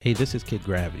Hey, this is Kid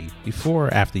Gravity. Before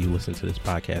or after you listen to this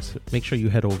podcast, make sure you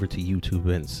head over to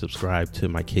YouTube and subscribe to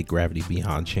my Kid Gravity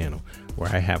Beyond channel, where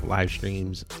I have live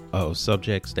streams of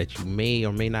subjects that you may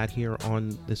or may not hear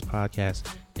on this podcast,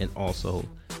 and also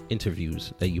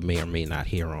interviews that you may or may not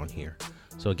hear on here.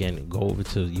 So again, go over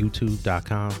to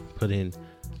youtube.com, put in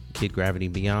Kid Gravity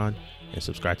Beyond, and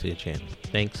subscribe to the channel.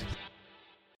 Thanks.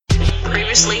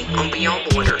 Previously on Beyond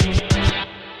Border.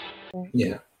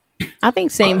 Yeah. I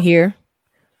think same here.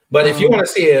 But if you want to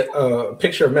see a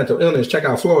picture of mental illness, check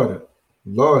out Florida.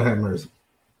 Lord have mercy.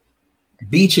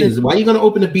 Beaches. Why are you going to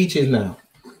open the beaches now?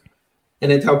 And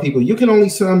then tell people you can only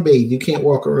sunbathe. You can't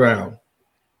walk around.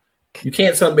 You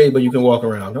can't sunbathe, but you can walk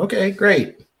around. Okay,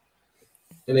 great.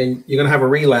 And then you're going to have a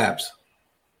relapse.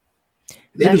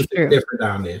 They do different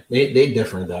down there. They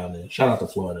different down there. Shout out to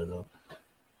Florida, though.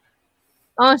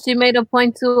 Oh, she made a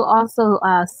point to also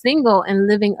single and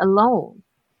living alone.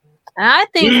 And I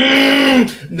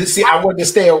think see, I want to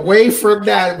stay away from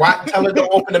that. Why tell her to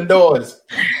open them doors?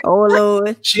 Oh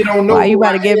Lord, she don't know. Why you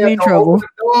about to get me in trouble?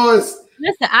 Listen,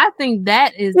 I think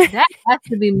that has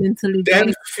to be mentally.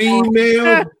 That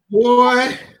female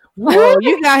boy. Oh,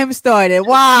 you got him started.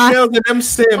 Why?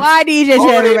 Why DJ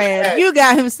Shannon? You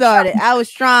got him started. I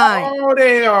was trying. Oh,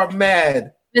 they are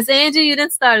mad. Miss Angie, you done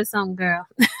started something, girl.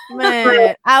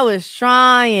 Man, I was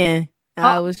trying.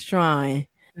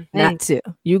 Not to.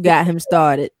 You got him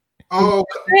started. Oh,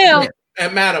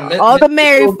 and madam, all the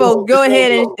married folks, go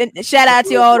ahead and shout out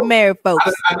to all the married folks.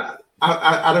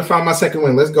 I done found my second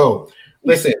win. Let's go.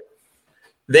 Listen,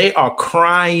 they are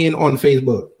crying on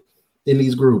Facebook in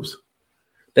these groups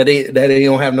that they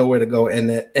don't have nowhere to go,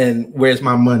 and where's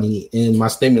my money and my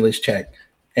stimulus check,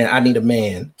 and I need a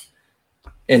man,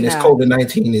 and this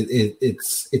COVID-19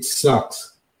 it sucks.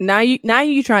 Now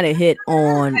you trying to hit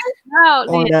on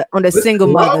the single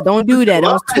mother. Don't do that.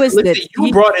 Don't twist it.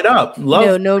 You brought it up.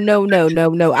 Love.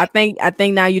 No. I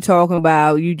think now you're talking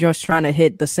about you just trying to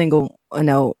hit the single,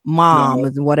 mom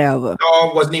and whatever. No,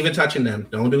 I wasn't even touching them.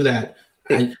 Don't do that.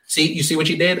 You see what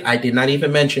you did? I did not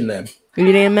even mention them.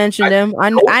 You didn't mention them.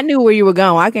 I knew where you were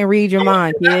going. I can read your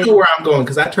mind, kid. I knew where I'm going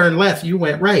because I turned left. You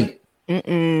went right.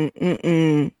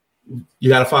 You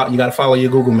gotta follow your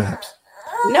Google Maps.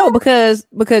 No, because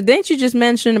didn't you just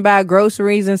mention about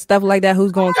groceries and stuff like that?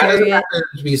 Who's going to carry it?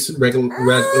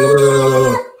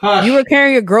 You were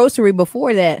carrying a grocery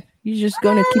before that. You're just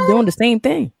going to keep doing the same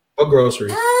thing. What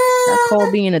groceries? That's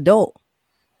called being an adult.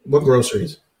 What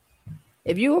groceries?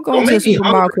 If you were going to the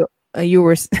supermarket, you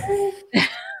were.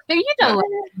 You know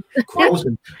what?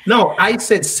 No, I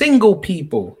said single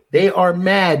people. They are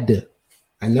mad.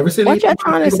 I never said what you're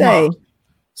trying to say.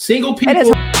 Single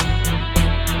people.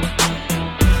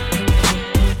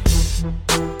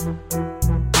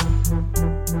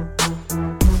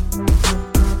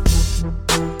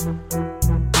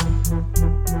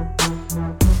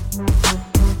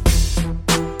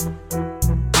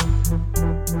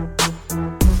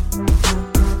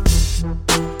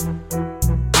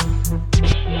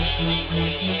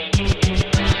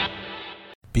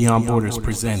 Beyond Borders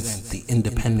presents the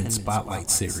Independent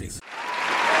Spotlight Series.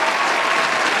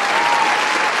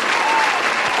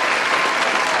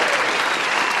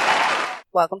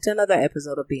 Welcome to another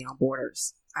episode of Beyond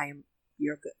Borders. I am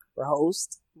your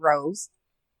host, Rose,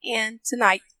 and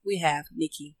tonight we have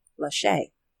Nikki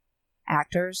Lachey,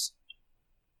 actors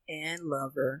and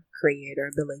lover,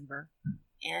 creator, believer,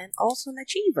 and also an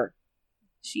achiever.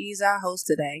 She's our host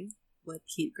today with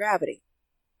Kid Gravity.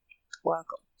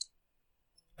 Welcome.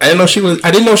 I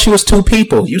didn't know she was two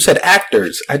people. You said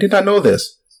actors. I did not know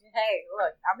this. Hey,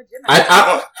 look, I'm a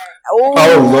Gemini.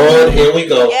 Oh Lord, here we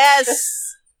go. Yes.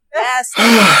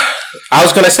 I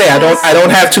was gonna say I don't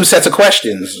have two sets of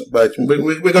questions, but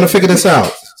we're gonna figure this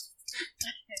out.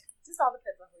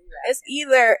 It's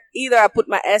either I put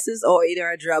my S's or either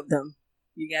I drop them.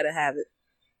 You gotta have it.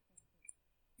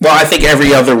 Well, I think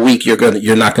every other week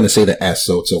you're not gonna say the S,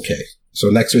 so it's okay. So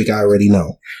next week I already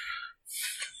know.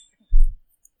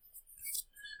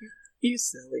 You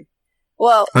silly.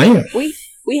 Well, I am.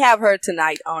 We have her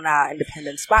tonight on our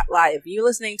Independent Spotlight. If you're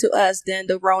listening to us, then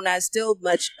the Rona is still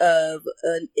much of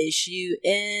an issue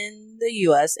in the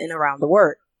U.S. and around the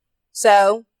world.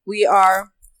 So we are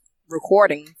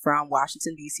recording from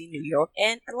Washington, D.C., New York,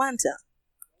 and Atlanta.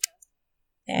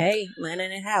 Hey, Atlanta in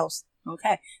the house.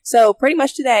 Okay. So pretty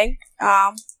much today,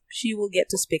 she will get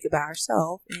to speak about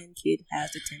herself, and Kid has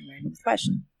the 10 random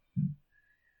questions.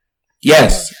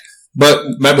 Yes. But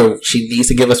remember, she needs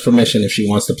to give us permission if she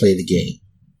wants to play the game.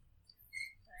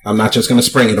 I'm not just going to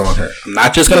spring it on her.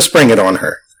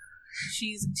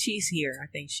 She's here. I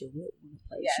think she would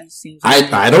play. Yeah. She seems.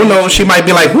 I don't know. She might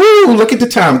be like, "Woo! Look at the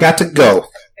time. Got to go."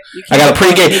 I got a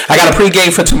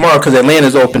pregame for tomorrow because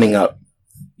Atlanta's opening up.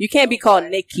 You can't be called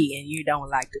Nikki and you don't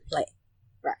like to play.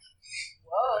 Right.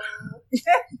 Whoa.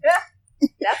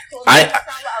 That's cool. That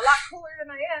sounds a lot cooler than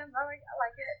I am. I like it.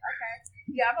 Okay.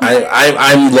 Yeah,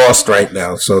 I'm lost right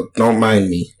now, so don't mind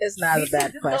me. It's not a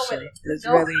bad question. It's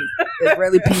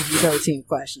really PG-13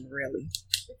 question, really.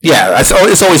 Yeah,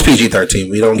 it's always PG-13.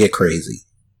 We don't get crazy.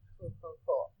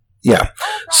 Cool. Yeah.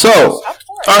 So,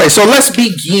 all right. So let's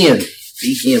begin.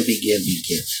 Begin.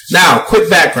 Now, quick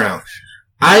background.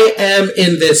 I am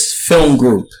in this film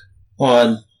group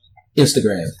on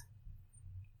Instagram.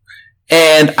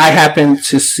 And I happened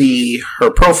to see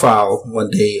her profile one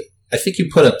day. I think you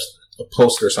put up a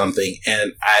post or something,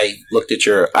 and I looked at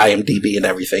your IMDb and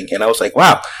everything, and I was like,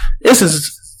 wow, this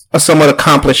is a somewhat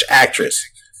accomplished actress.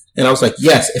 And I was like,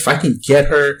 yes, if I can get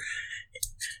her,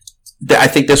 I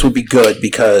think this would be good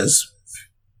because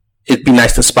it'd be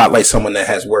nice to spotlight someone that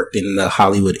has worked in the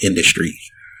Hollywood industry.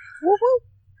 Woo-hoo.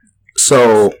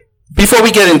 So before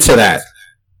we get into that,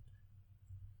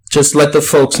 just let the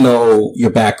folks know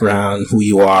your background, who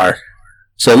you are.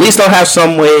 So at least they'll have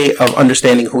some way of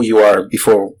understanding who you are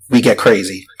before we get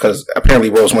crazy. Because apparently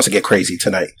Rose wants to get crazy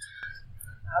tonight.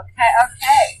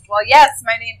 Okay. Well, yes,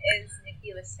 my name is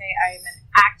Nikki Lachey. I am an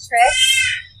actress.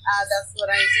 That's what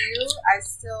I do. I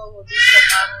still will do some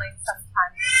modeling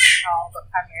sometimes in call, but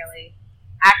primarily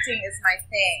acting is my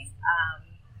thing.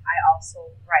 I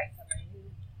also write. I'm an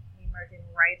emerging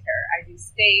writer. I do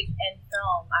stage and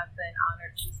film. I've been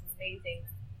honored to do some amazing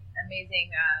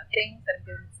things that have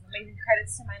given some amazing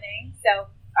credits to my name. So,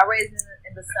 I Raised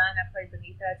in the Sun. I played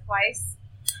Benita twice,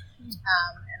 in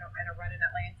a run in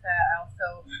Atlanta. I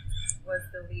also was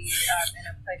the lead in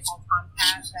a play called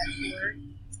Tomcat that toured,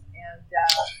 and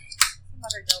some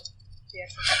other dope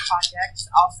theatrical projects.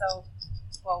 Also,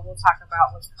 well, we'll talk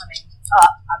about what's coming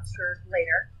up, I'm sure,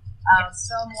 later.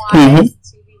 Film-wise,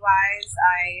 TV-wise,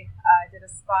 I did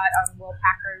a spot on Will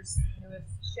Packer's newest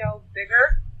show,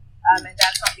 Bigger, and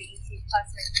that's on BET Plus.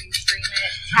 Make sure you stream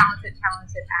it. Talented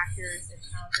actors and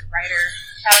talented writer.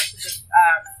 Shout out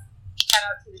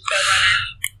to the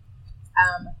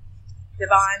showrunner,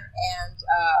 Devon and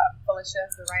Felicia,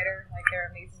 the writer. Like,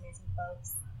 they're amazing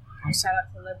folks. And shout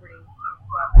out to Liberty, who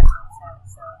I've met on set.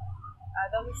 So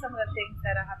those are some of the things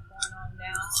that I have going on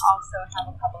now. Also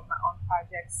have a couple of my own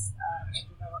projects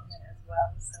in development as well.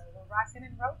 So we're rocking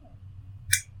and rolling.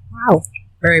 Wow.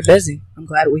 Very busy. I'm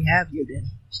glad we have you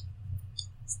then.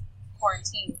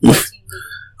 Quarantine.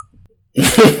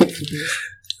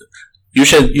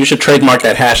 You should trademark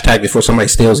that hashtag before somebody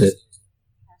steals it.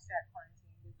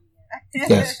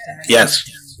 Hashtag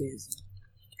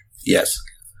Yes.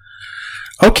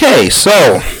 Okay,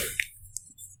 so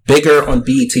Bigger on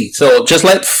BET. So just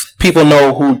let people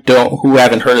know who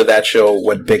haven't heard of that show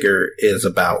what Bigger is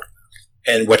about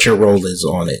and what your role is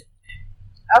on it.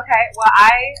 Okay, well,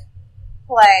 I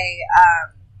play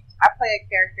a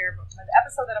character. The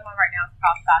episode that I'm on right now is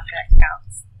called Thought That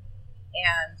Counts,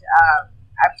 and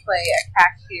I play a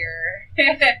cashier.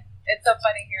 It's so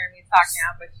funny hearing me talk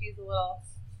now, but she's a little,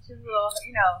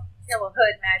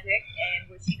 hood magic, and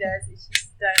what she does is she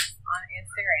stunts on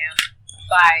Instagram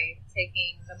by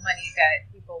taking the money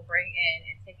that people bring in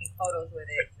and taking photos with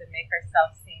it to make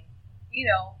herself seem,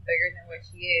 bigger than what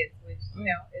she is, which, is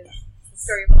the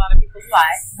story of a lot of people's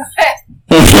lives.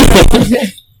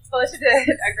 Felicia did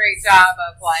a great job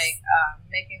of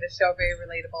making the show very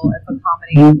relatable. It's a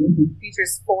comedy.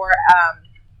 Features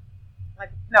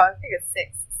I think it's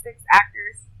six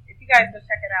actors. If you guys go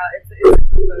check it out,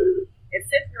 it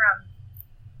sits around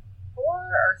 4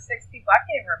 or 6 people. I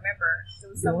can't even remember. It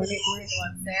was so many people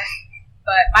on set.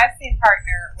 But my scene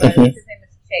partner was his name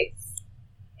is Chase,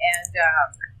 and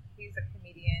he's a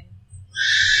comedian.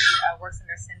 He works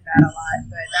under Sinbad a lot,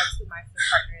 but that's who my scene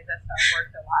partner is. That's who I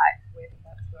worked a lot with.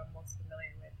 That's who I'm most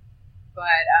familiar with.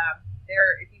 But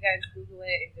if you guys Google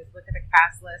it and just look at the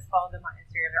cast list, follow them on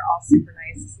Instagram. They're all super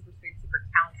nice, super sweet, super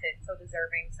talented, so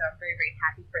deserving. So I'm very, very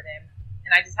happy for them.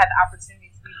 And I just had the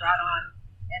opportunity to be brought on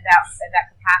in that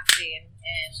capacity, and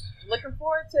looking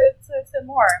forward to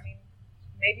more. I mean,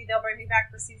 maybe they'll bring me back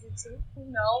for season 2. Who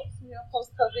knows?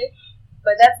 Post COVID.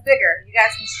 But that's Bigger. You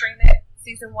guys can stream it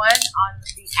season 1 on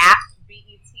the app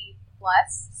BET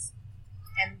Plus,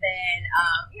 and then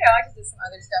I just did some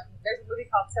other stuff. There's a movie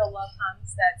called Till Love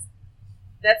Comes that's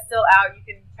still out. You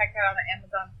can check that out on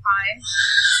Amazon Prime.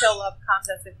 Till Love Comes,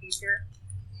 that's a feature.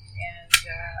 And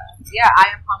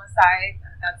I Am Homicide.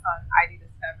 That's on ID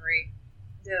Discovery.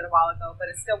 Did it a while ago, but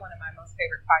it's still one of my most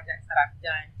favorite projects that I've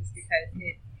done, just because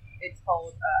it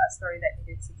told a story that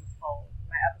needed to be told.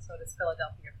 My episode is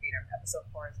Philadelphia Freedom, episode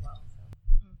 4 as well. So.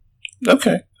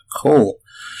 Okay, cool.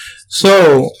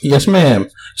 So, yes, ma'am.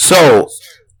 So,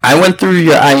 I went through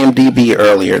your IMDb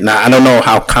earlier. Now, I don't know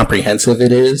how comprehensive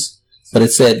it is, but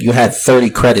it said you had 30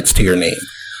 credits to your name.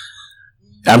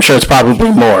 I'm sure it's probably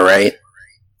more, right?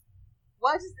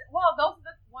 Well, those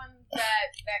are the ones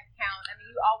that count. I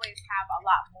mean, you always have a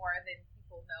lot more than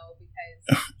people know because,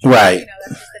 Right.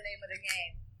 That's just the name of the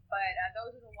game. But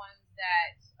those are the ones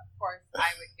that, of course,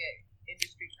 I would get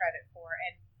industry credit for.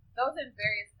 And those in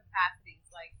various capacities.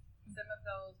 Like, some of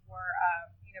those were,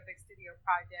 big studio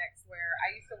projects where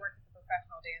I used to work as a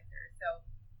professional dancer. So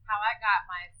how I got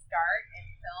my start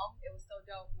in film, it was so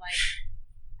dope. Like,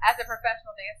 as a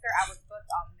professional dancer, I was booked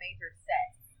on major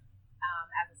sets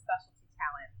as a specialty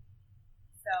talent.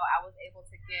 So I was able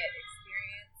to get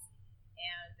experience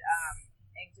and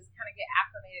just kind of get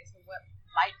acclimated to what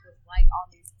life was like on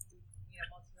these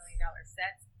multi-million-dollar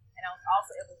sets. And I was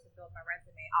also able to build my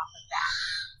resume off of that.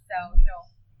 So,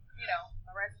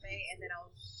 my resume, and then I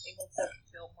was able to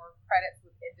build more credits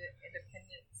with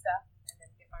independent stuff, and then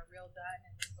get my reel done,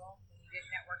 and then boom, and you get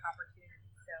network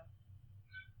opportunities. So,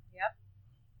 yep.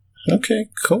 Okay,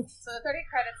 cool. So the 30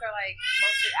 credits are like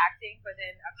mostly acting, but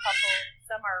then a couple,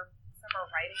 some are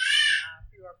writing, and a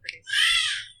few are producing.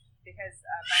 Because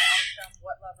my own film,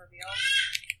 What Love Reveals,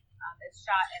 is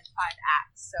shot in 5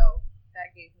 acts, so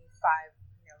that gave me 5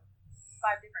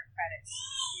 different credits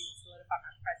to solidify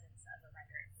my presence as a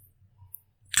writer.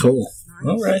 Cool. Nice.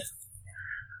 All right.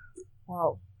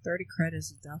 Wow, 30 credits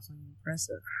is definitely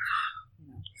impressive.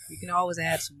 You can always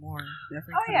add some more.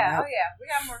 Definitely. Oh yeah. We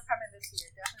got more coming this year.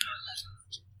 Definitely more coming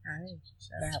this year. All right,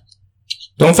 shut up.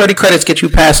 Don't 30 credits get you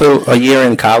past a year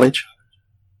in college?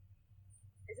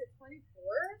 Is it 24?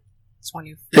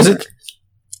 24. Is it?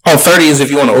 Oh, 30 is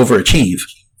if you want to overachieve.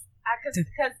 Because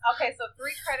so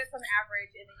 3 credits on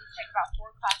average, and then you take about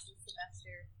 4 classes a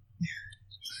semester.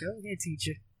 Go ahead,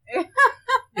 teacher.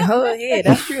 Oh yeah,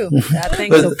 that's true. I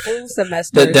think the full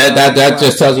semester. That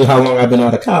just tells you how long I've been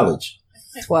out of college.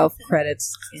 12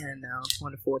 credits and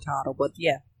 24 total, but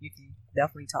yeah, you can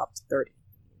definitely top to 30.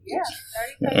 Yeah,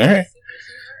 30 credits. All right. Super.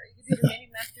 You can do many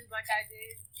semesters like I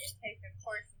did, and take a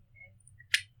course.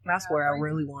 That's where I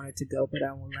really wanted to go, but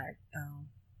I would let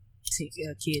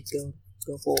kids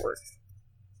go forward.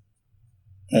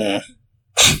 Okay.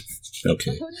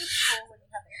 Who needs school when you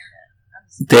have the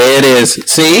internet? There it is.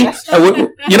 See?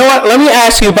 You know what? Let me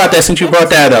ask you about that since you brought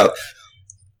that up.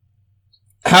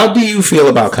 How do you feel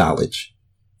about college?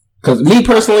 Because me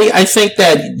personally, I think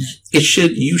that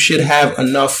you should have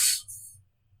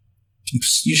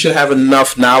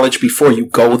enough knowledge before you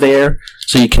go there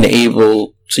so you can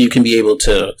be able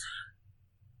to,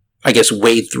 I guess,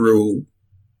 wade through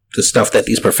the stuff that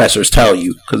these professors tell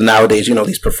you. Because nowadays,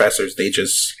 these professors, they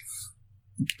just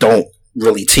don't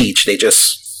really teach. They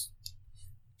just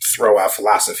throw out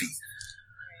philosophy.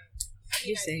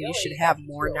 You say you should have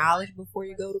more knowledge before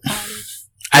you go to college?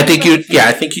 I think you.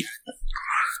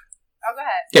 Oh, go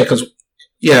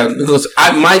ahead. Because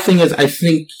my thing is, I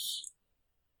think,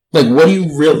 like, what do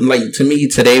you really, like, to me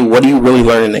today, what are you really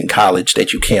learning in college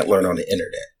that you can't learn on the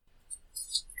internet?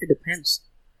 It depends.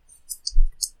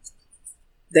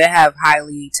 They have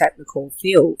highly technical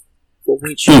field for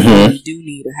which you really do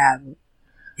need to have a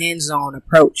hands-on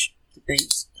approach to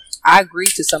things. I agree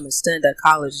to some extent that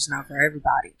college is not for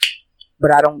everybody,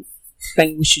 but I don't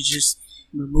think we should just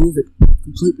remove it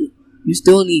completely. You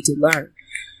still need to learn.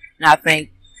 And I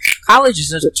think college is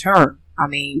just a term. I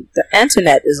mean, the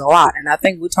internet is a lot, and I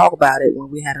think we'll talk about it when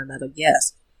we had another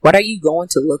guest. What are you going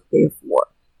to look there for?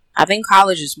 I think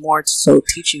college is more so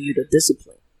teaching you the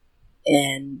discipline.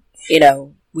 And,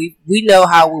 we know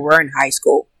how we were in high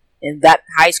school. And that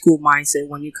high school mindset,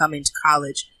 when you come into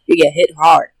college, you get hit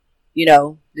hard.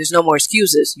 There's no more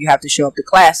excuses. You have to show up to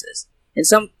classes. And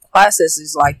some classes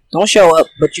is like, don't show up,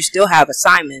 but you still have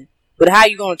assignment. But how are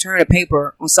you going to turn a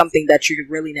paper on something that you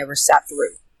really never sat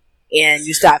through? And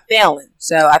you start failing.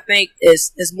 So I think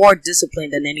it's more discipline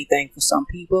than anything for some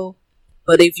people.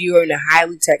 But if you're in a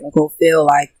highly technical field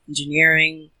like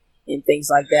engineering and things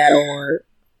like that, or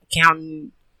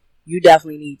accounting, you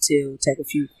definitely need to take a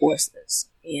few courses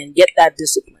and get that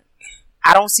discipline.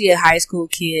 I don't see a high school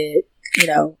kid,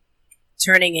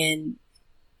 turning in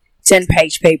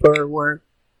 10-page paper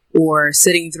or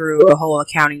sitting through a whole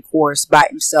accounting course by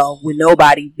himself with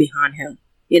nobody behind him.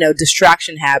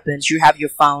 Distraction happens. You have your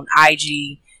phone,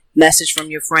 IG, message from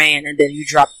your friend, and then you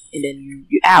drop, and then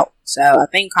you out. So I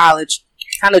think college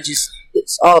kind of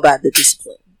it's all about the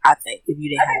discipline. I think if you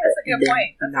didn't have that's a good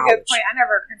point. That's a good point. I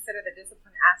never considered the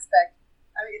discipline aspect.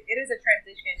 I mean, it is a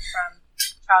transition from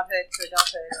childhood to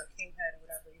adulthood or teenhood or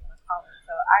whatever you want to call it.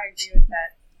 So I agree with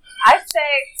that. I say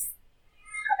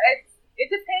It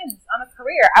depends on a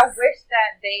career. I wish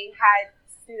that they had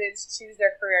students choose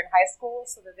their career in high school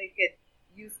so that they could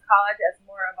use college as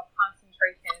more of a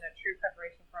concentration and a true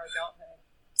preparation for adulthood.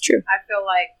 True. I feel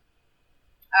like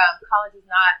college is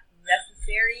not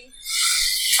necessary,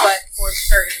 but for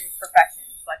certain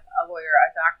professions, like a lawyer, a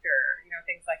doctor,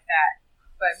 things like that.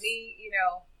 But me,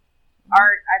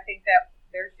 art, I think that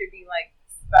there should be like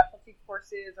specialty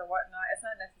courses or whatnot. It's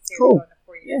not necessary to go into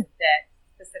 4 years of debt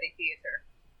to study theater.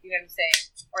 You know what I'm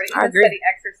saying? Or to even study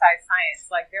exercise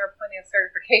science. Like, there are plenty of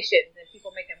certifications and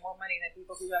people making more money than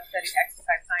people who have studied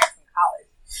exercise science in college.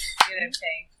 You know what I'm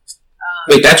saying?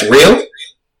 Wait, that's real?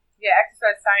 Yeah,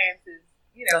 exercise science is,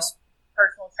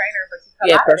 personal trainer, but you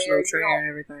come out personal of there, trainer and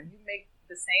everything. You make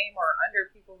the same or under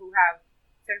people who have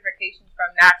certifications from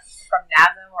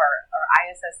NASM or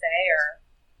ISSA or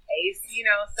ACE,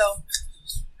 so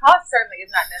college certainly is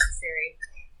not necessary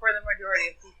for the majority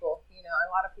of people.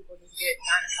 A lot of people just get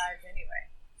 9 to 5s anyway.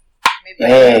 Maybe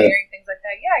engineering, things like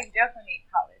that. Yeah, you definitely need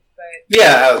college,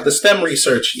 but the STEM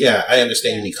research. Yeah, I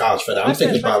understand you need college for that. I'm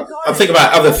thinking about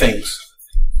other things.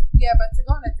 Yeah, but to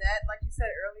go into debt, like you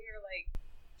said earlier, like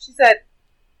she said,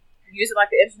 using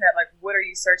like the internet, like what are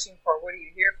you searching for? What are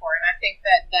you here for? And I think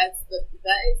that that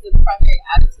is the primary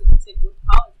attitude to take with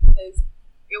college, because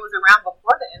it was around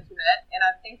before the internet, and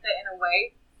I think that in a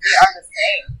way they are the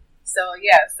same. So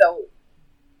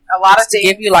a lot of things to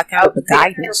give you like kind of the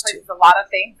guidance replaces a lot of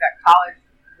things that college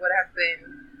would have been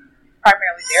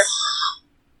primarily there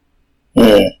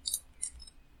for.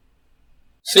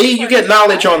 See, you get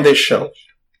knowledge on this show.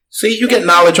 See, you get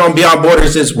knowledge on Beyond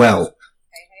Borders as well.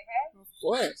 Hey. Of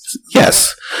course.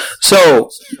 Yes. So,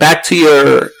 back to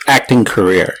your acting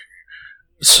career.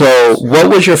 So, what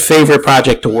was your favorite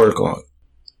project to work on?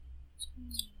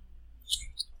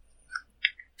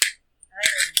 I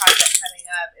think this project coming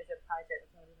up is a project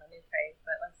that's going to be my new phase,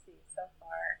 but let's see. So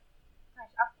far,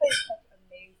 gosh, I've played such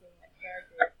amazing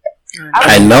characters.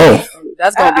 I know.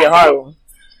 That's going to be a hard one.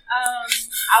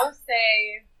 I would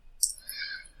say,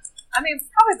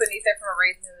 probably Benita from A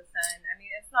Raisin in the Sun.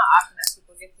 It's not often that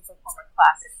people get to perform a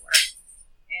classic work.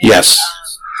 And, yes.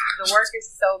 The work is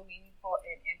so meaningful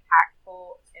and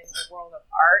impactful in the world of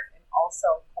art and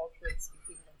also culturally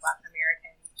speaking of Black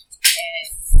Americans.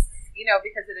 And,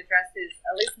 because it addresses,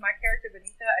 at least my character,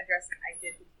 Benita, addresses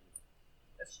identity.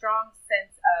 A strong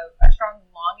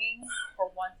longing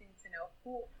for wanting to know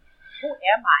who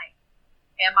am I?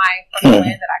 Am I from the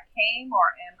land that I came,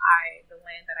 or am I the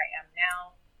land that I am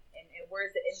now? And where's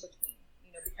the in between?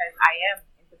 Because I am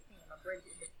in between. I'm a bridge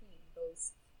in between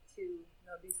those two.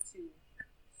 These two,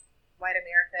 white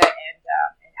America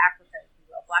and Africa, if you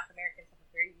will. Black Americans have a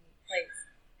very unique place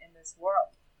in this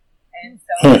world, and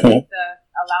so it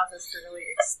allows us to really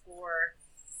explore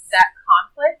that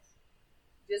conflict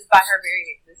just by her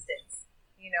very existence.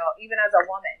 Even as a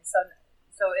woman. So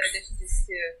in addition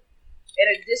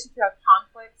to her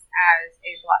conflicts as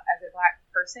a black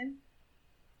person,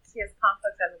 she has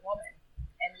conflicts as a woman.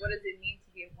 And what does it mean to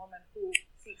be a woman who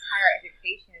seeks higher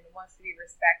education and wants to be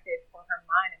respected for her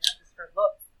mind and not just her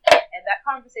looks? And that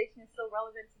conversation is still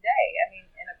relevant today.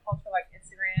 In a culture like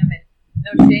Instagram, and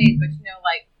no shade, but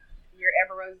like your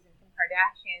Amber Roses and Kim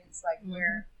Kardashians, like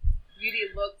where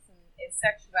beauty, looks, and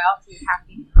sexuality have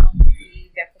become the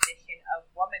definition of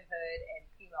womanhood and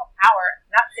female power.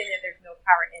 Not saying that there's no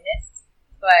power in it,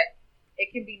 but it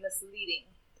can be misleading,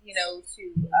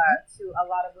 to a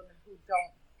lot of women who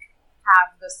don't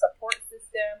have the support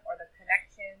system or the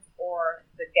connections or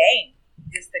the game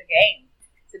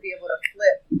to be able to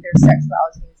flip their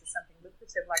sexuality into something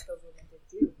lucrative like those women did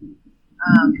do.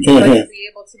 But to be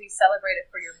able to be celebrated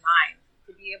for your mind,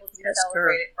 to be able to be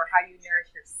celebrated for how you nourish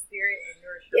your spirit and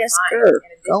nourish your mind.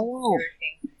 In addition to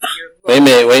nourishing your look.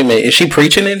 Wait a minute. Is she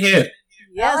preaching in here?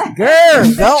 Yes, girl.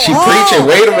 She preaching.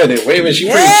 Wait a minute. She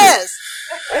preaching.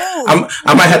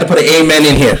 I might have to put an amen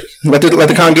in here. Let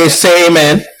the congregation say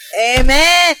amen.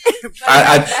 Amen.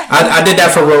 I did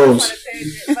that for Rose.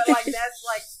 But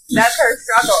that's her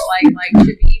struggle.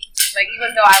 To be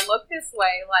even though I look this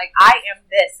way, I am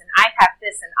this and I have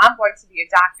this and I'm going to be a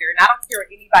doctor and I don't care what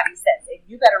anybody says. And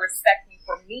you better respect me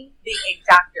for me being a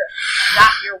doctor,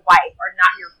 not your wife or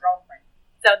not your girlfriend.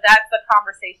 So that's the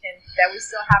conversation that we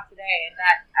still have today, and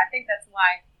that I think that's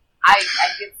why I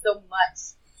get so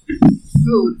much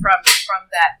food from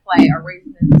that play, A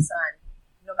Raisin in the Sun,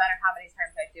 no matter how many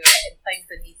times I do it, and playing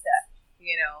Benita,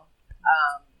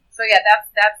 So yeah,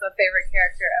 that's a favorite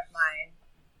character of mine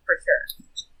for sure.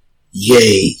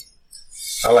 Yay!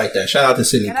 I like that. Shout out to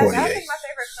Sidney Poitier. I think my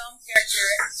favorite film character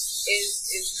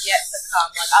is yet to come.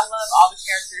 I love all the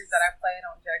characters that I play. I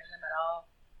don't judge them at all,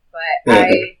 but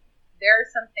there are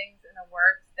some things in the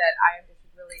works that I am just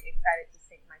really excited to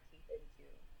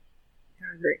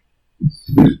I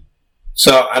agree.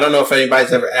 So I don't know if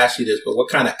anybody's ever asked you this, but what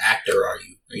kind of actor are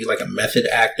you? Are you like a method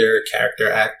actor,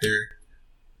 character actor?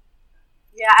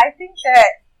 Yeah, I think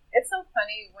that it's so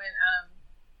funny when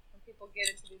people get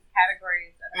into these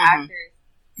categories of actors.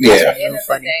 Yeah. At the end of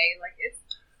the day, like, it's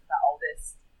the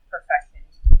oldest profession,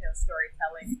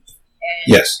 storytelling. And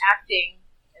Yes. acting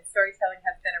and storytelling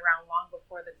has been around long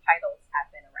before the titles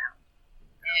have been around.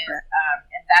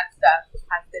 And that stuff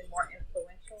has been more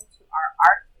influential to our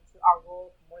art and to our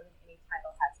world more than any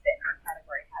title has been, or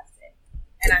category has been.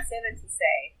 And I say that to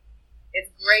say,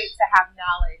 it's great to have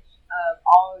knowledge of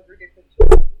all of your different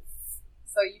tools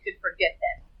so you can forget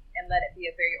them and let it be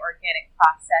a very organic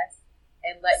process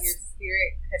and let your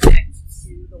spirit connect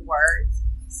to the words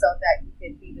so that you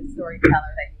can be the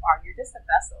storyteller that you are. You're just a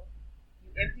vessel.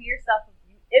 You empty yourself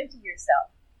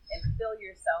and fill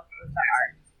yourself with the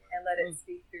art and let it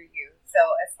speak through you. So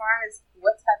as far as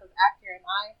what type of actor am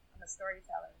I? I'm a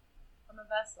storyteller. I'm a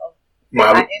vessel.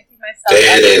 I empty myself of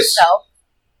myself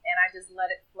and I just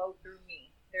let it flow through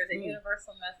me. There's a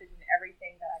universal message in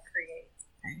everything that I create.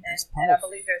 And I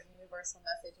believe there's a universal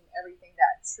message in everything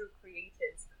that true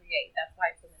creatives create. That's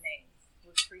why it's in the name.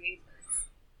 We're creators.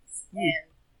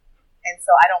 And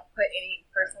so I don't put any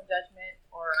personal judgment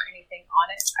or anything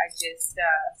on it. I just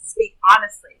speak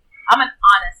honestly. I'm an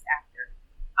honest actor.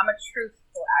 I'm a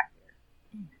truthful actor.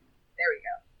 There we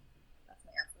go. That's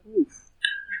my answer.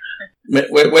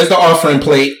 Where's the offering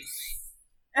plate?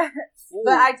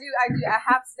 But I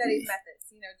have studied methods,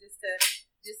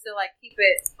 just to like keep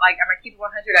it, like I'm gonna keep it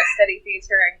 100. I studied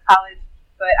theater in college,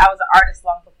 but I was an artist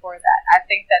long before that. I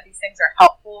think that these things are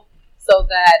helpful so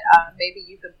that maybe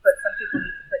you can some people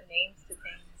need to put names to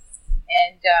things,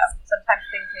 and sometimes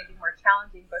things may be more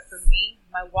challenging. But for me,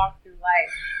 my walk through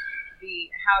life,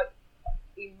 how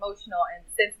emotional and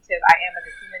sensitive I am as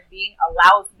a human being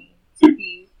allows me to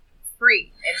be free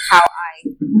in how I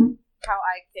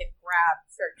can grab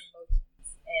certain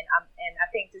emotions, and I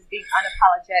think just being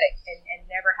unapologetic and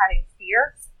never having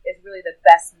fear is really the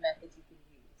best method you can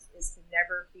use. Is to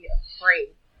never be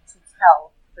afraid to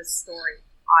tell the story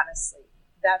honestly.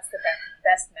 That's the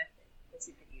best method that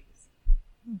you can use.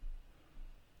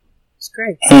 It's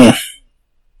great.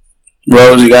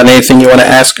 Rose, you got anything you want to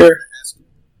ask her?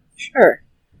 Sure.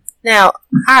 Now,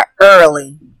 how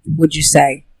early would you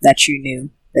say that you knew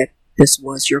that this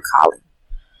was your calling?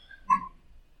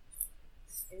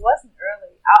 It wasn't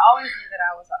early. I always knew that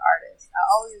I was an artist. I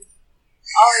always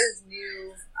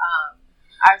knew.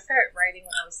 I started writing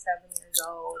when I was 7 years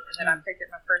old, and then I picked up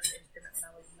my first instrument when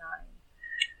I was 9.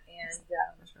 And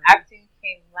acting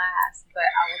came last, but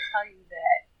I will tell you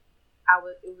that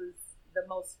it was the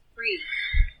most free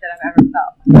that I've ever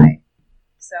felt in my life.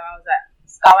 So I was a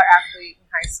scholar athlete in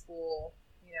high school,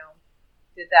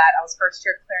 did that. I was first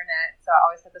year clarinet, so I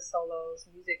always had the solos.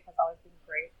 Music has always been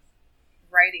great.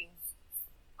 Writing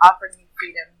offered me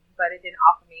freedom, but it didn't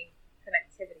offer me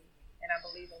connectivity. And I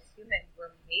believe as humans,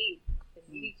 we're made to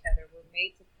meet each other. We're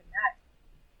made to connect.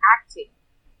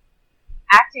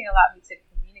 Acting allowed me to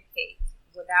communicate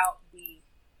without the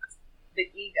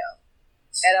ego.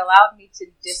 It allowed me to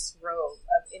disrobe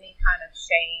of any kind of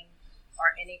shame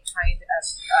or any kind of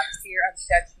fear of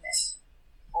judgment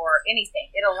or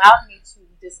anything. It allowed me to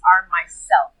disarm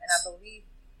myself. And I believe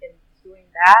in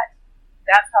doing that,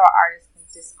 that's how an artist can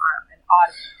disarm an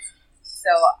audience.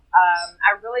 So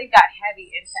I really got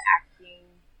heavy into acting.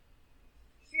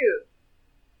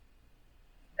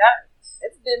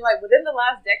 It's been like within the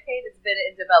last decade, it's been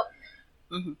in development.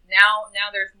 Mm-hmm. Now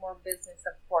there's more business,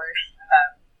 of course.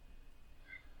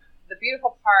 The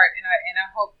beautiful part, and I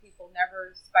hope people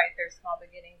never spite their small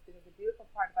beginnings, because the beautiful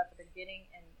part about the beginning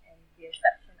and the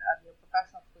inception of your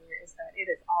professional career is that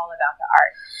it is all about the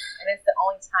art. And it's the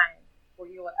only time where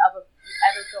you will ever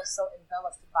feel so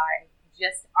enveloped by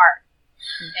just art.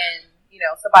 Mm-hmm. And,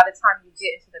 so by the time you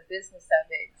get into the business of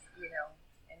it,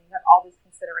 and you have all these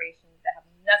considerations that have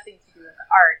nothing to do with the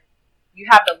art, you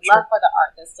have the love for the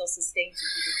art that still sustains you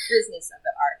through the business of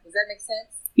the art. Does that make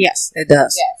sense? Yes, it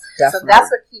does. Yes. Definitely. So that's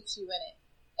what keeps you in it.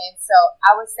 And so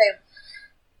I would say,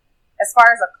 as far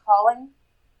as a calling,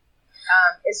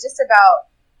 it's just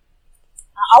about,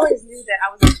 I always knew that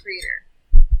I was a creator.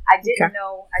 I didn't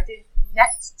know, I didn't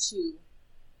connect to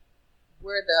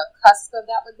where the cusp of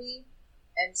that would be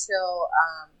until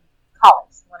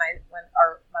college, when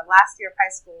my last year of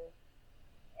high school,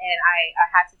 and I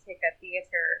had to take a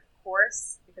theater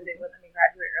course because they wouldn't let me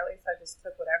graduate early, so I just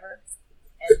took whatever.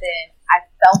 And then I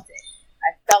felt it.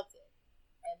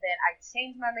 And then I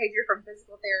changed my major from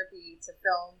physical therapy to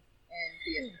film and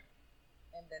theater.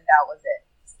 And then that was it.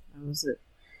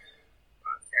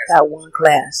 That one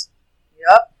class.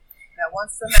 Yep. That one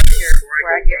semester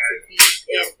where I get to be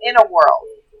in a world.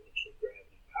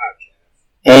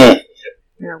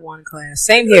 That one class.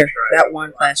 Same here. That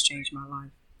one class changed my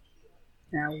life.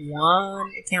 That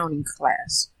one accounting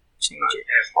class changed it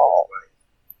all.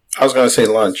 I was going to say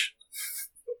lunch.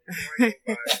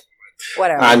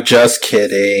 Whatever. I'm just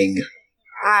kidding.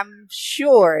 I'm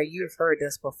sure you've heard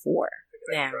this before.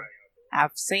 Now,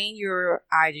 I've seen your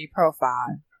IG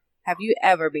profile. Have you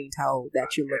ever been told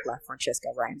that you look like Francesca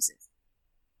Ramsey?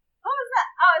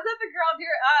 Is that the girl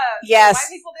Yes. white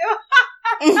people do?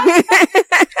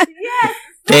 Yes.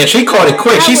 Damn, she caught it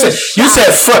quick. She said, "You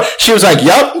said she was like,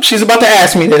 "Yup." She's about to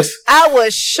ask me this. I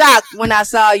was shocked when I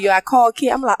saw you. I called Kid.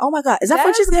 I'm like, oh my God, is that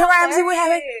Francesca Ramsey we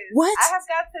having? What? I have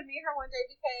got to meet her one day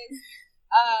because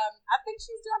I think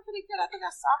she's doing pretty good. I think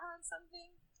I saw her on something.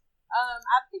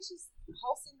 I think she's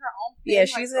hosting her own thing. Yeah,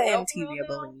 she's like, an MTV, I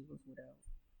believe.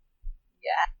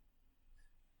 Yeah.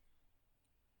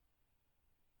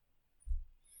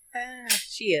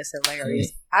 She is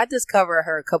hilarious. I discovered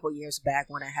her a couple years back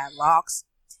when I had locks,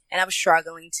 and I was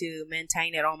struggling to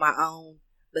maintain it on my own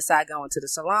beside going to the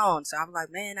salon. So I'm like,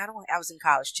 man, I was in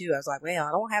college too. I was like, well,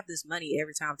 I don't have this money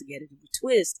every time to get it to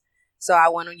twist. So I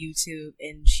went on YouTube,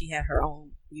 and she had her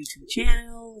own YouTube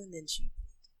channel, and then she,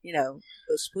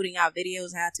 was putting out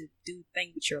videos how to do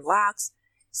things with your locks.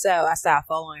 So I started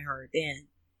following her then,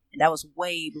 and that was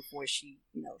way before she,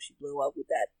 she blew up with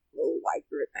that little white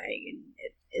girl thing,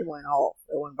 and it went off.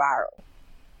 It went viral.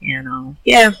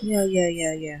 Yeah.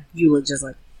 You look just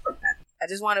like her. I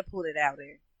just want to put it out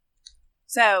there.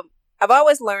 So I've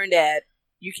always learned that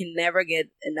you can never get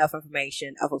enough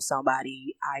information off of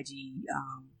somebody's IG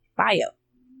bio,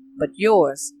 but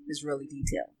yours is really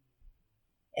detailed.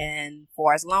 And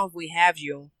for as long as we have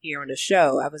you here on the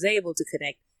show, I was able to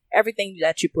connect everything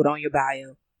that you put on your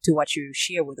bio to what you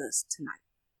share with us tonight.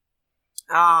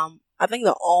 I think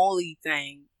the only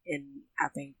thing, and I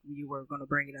think you were going to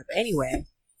bring it up anyway,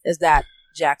 is that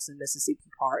Jackson, Mississippi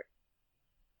part.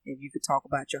 If you could talk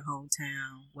about your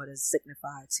hometown, what does it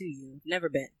signify to you? Never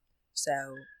been.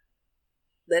 So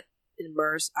let's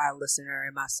immerse our listener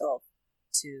and myself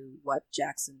to what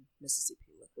Jackson,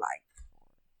 Mississippi looked like.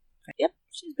 Yep,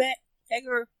 she's back. Hey,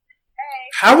 girl. Hey.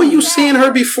 How are you seeing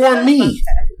her before me?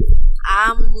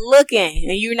 I'm looking,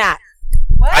 and you're not.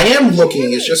 What? I am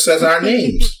looking. It just says our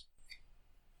names.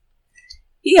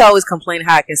 He always complains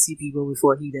how I can see people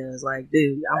before he does. Like,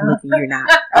 dude, I'm looking, you're not.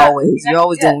 Always. You're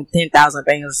always doing 10,000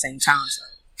 things at the same time. So.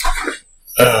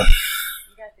 You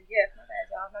got the gift. My bad,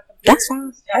 y'all. My computer That's fine.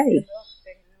 is Hey. I'm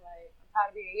tired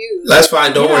of being used. That's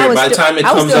fine. Don't worry. By the time it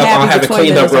comes up, I'll have it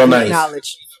cleaned up real nice.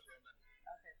 Knowledge.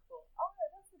 Okay, cool. Oh,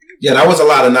 that's beautiful. Yeah, that was a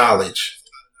lot of knowledge.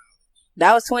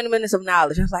 That was 20 minutes of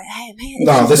knowledge. I was like, hey, man.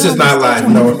 No, this is not live.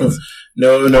 No.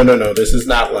 This is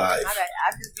not live. My bad.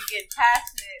 I just be getting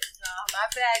passionate. So my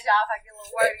bad, y'all. If I get a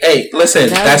little wordy. Hey, listen.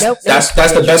 No,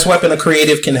 That's the best weapon a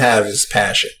creative can have is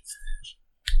passion.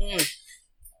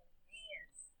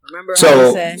 Remember how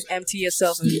I said, empty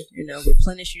yourself and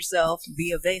replenish yourself,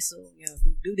 be a vessel.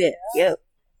 Do that. Yep.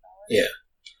 Yeah.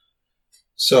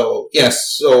 So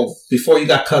yes. So before you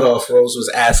got cut off, Rose was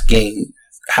asking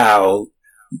how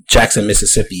Jackson,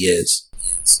 Mississippi is.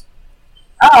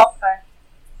 Oh, okay.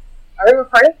 Are we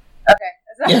recording? Okay.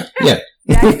 Yeah.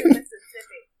 Jackson,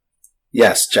 Mississippi.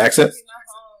 Yes, Jackson. My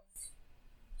home.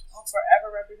 I'll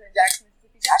forever represent Jackson,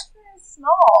 Mississippi. Jackson is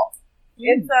small.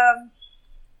 It's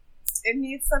it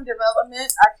needs some development.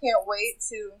 I can't wait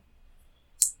to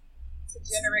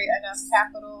generate enough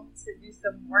capital to do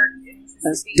some work in Mississippi.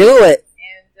 Let's do it.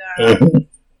 And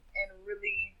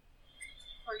really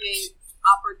create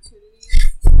opportunities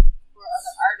for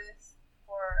other artists,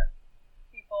 for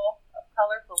people of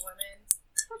color, for women,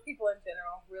 for people in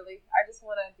general. Really, I just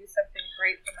want to do something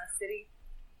great for my city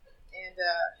and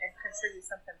contribute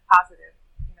something positive,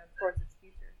 towards its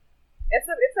future. It's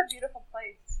a beautiful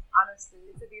place. Honestly,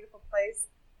 it's a beautiful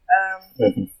place.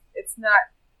 It's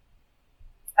not.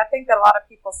 I think that a lot of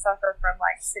people suffer from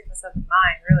sickness of the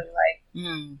mind. Really,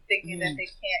 thinking that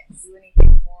they can't do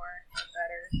anything more or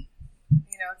better.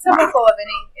 Typical of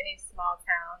any small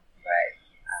town. But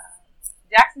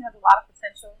Jackson has a lot of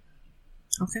potential.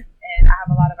 Okay. And I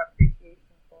have a lot of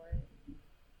appreciation for it.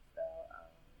 So,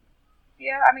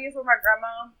 yeah, I mean, it's where my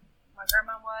grandma was,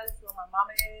 where my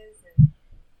mama is, and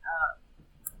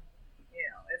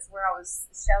it's where I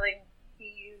was shelling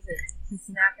peas and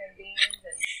snapping beans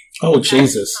and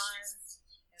Jesus.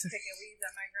 And picking weeds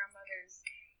at my grandmother's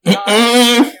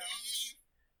yard.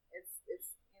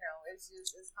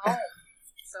 It's home.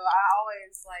 So I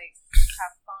always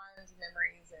have fond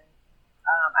memories, and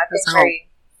I think very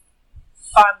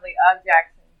fondly of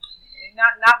Jackson.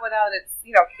 Not without its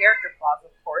character flaws,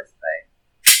 of course, but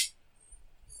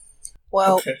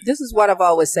Well, Okay. this is what I've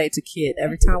always said to Kid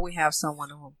every time we have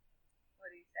someone on. What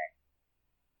do you say?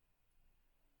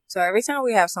 So every time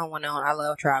we have someone on, I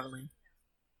love traveling.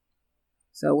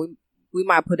 So we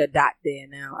might put a dot there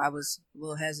now. I was a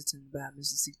little hesitant about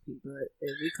Mississippi, but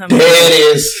if we come There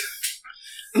it is.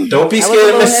 Don't be I was a scared of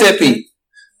little Mississippi.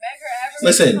 Meg or Ever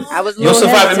Listen, I was a you'll little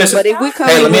survive in hesitant, but if we Mississippi. come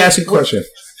Hey, in let me with- ask you a question.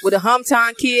 with a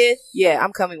hometown kid, yeah,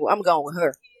 I'm coming. I'm going with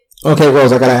her. Okay,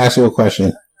 Rose, I gotta ask you a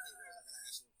question.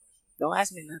 Don't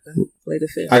ask me nothing. Play the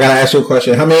fifth. I gotta ask you a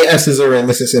question. How many S's are in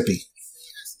Mississippi?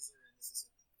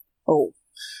 Oh,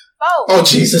 Oh,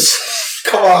 Jesus.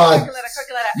 Come on.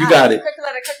 You got it.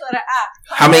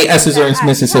 How many S's are in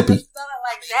Mississippi? Spell it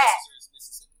like that.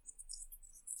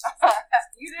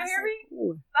 You didn't hear me?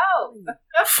 No.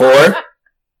 4?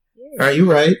 Are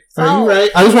you right? Are you right?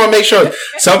 I just want to make sure.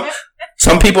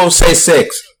 Some people say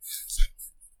 6.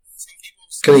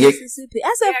 Can you get? Mississippi.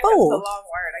 I said Yeah, 'cause it's a 4. long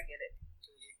word. I get it.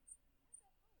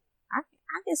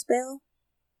 I can spell.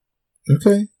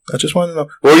 Okay, I just want to know.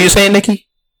 What were you saying, Nikki?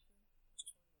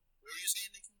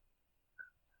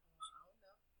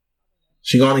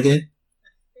 She gone again?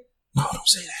 No, don't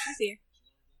say that. She's here.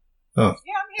 Oh, Yeah, I'm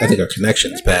I here. think our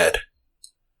connection is bad.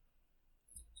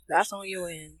 That's on your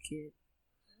end, kid.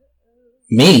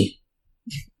 Me?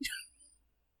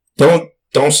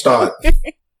 Don't start.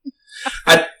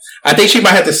 I think she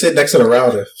might have to sit next to the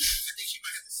router.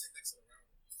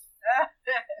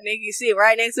 Nikki, sit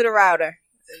right next to the router.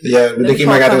 Yeah, Nikki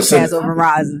might have to sit. over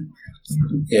Verizon.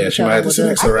 Yeah, she might have to sit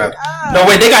next to the router. Oh. No,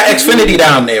 wait, they got Xfinity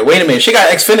down there. Wait a minute, she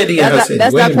got Xfinity in her That's city.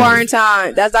 that Wait a minute.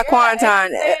 quarantine. That's that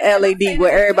quarantine LED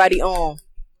where everybody on.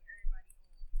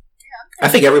 I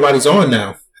think everybody's on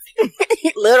now.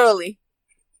 Literally,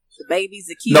 the baby's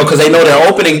the key. No, because they know they're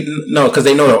opening. No, because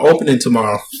they know they're opening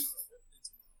tomorrow.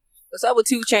 What's up with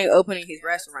 2 Chainz opening his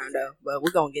restaurant though? But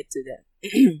we're gonna get to that.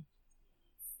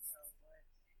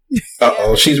 Uh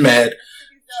oh, she's mad.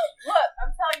 Look,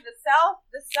 I'm telling you, the South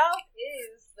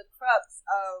is the crux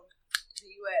of the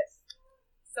U.S.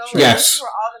 So Yes. this is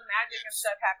where all the magic and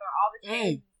stuff happen, all the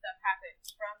change and stuff happens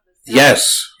from the South. Yes.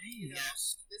 You know,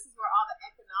 this is where all the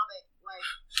economic,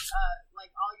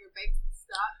 like all your baked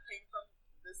stock came from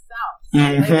the South.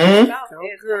 Mhm. The South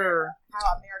is girl.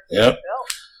 how America Yep. is built.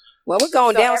 Well, we're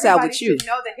going So down south with everybody you. should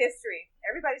know the history.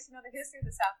 Everybody should know the history of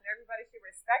the South, and everybody should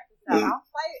respect the South. I don't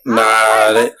play. Nah,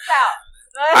 the South.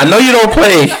 I know you don't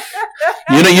play.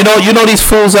 You know these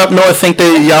fools up north think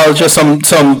that y'all just some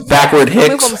backward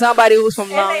Coming hicks. from somebody who's from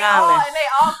And Long they Island.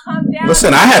 all come down.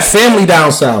 Listen, I have family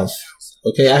down south.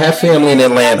 Okay, I have family in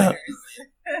Atlanta.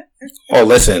 Oh,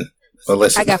 listen. Oh,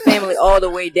 listen. I got family all the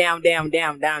way down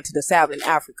to the south in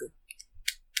Africa.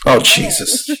 Oh,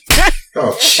 Jesus.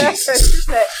 Oh, Jesus.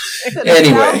 To the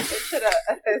Anyway. south, to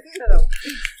the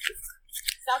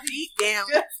Southeast down.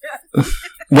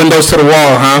 Windows to the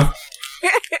wall, huh?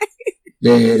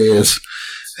 There it is.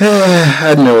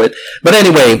 I knew it. But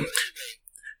anyway,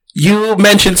 you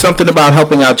mentioned something about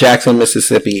helping out Jackson,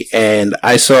 Mississippi, and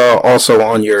I saw also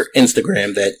on your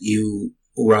Instagram that you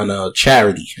run a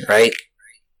charity, right?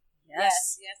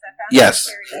 Yes, I found Yes.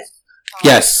 a charity called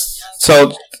Yes. The Love So,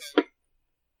 Effect.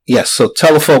 yes. So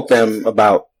tell the folk them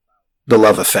about the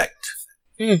Love Effect.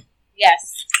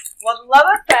 Yes. Well, the Love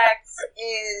Effect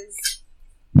is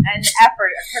an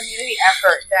effort, a community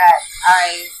effort that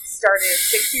I started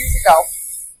 6 years ago.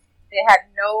 It had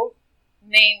no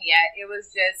name yet. It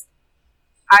was just,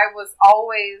 I was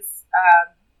always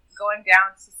going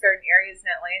down to certain areas in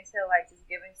Atlanta, like just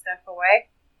giving stuff away.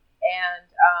 And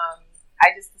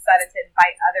I just decided to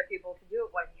invite other people to do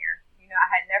it one year. You know, I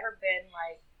had never been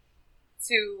like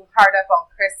too hard up on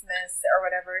Christmas or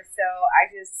whatever. So I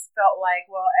just felt like,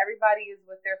 well, everybody is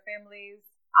with their families.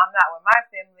 I'm not with my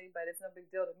family, but it's no big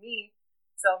deal to me.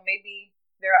 So maybe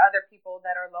there are other people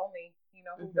that are lonely, you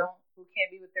know, who can't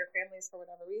be with their families for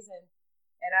whatever reason.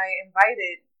 And I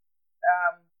invited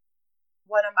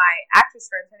one of my actress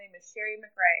friends. Her name is Sherry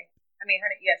McRae.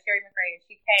 Sherry McRae, and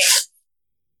she came.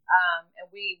 And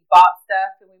we bought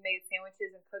stuff, and we made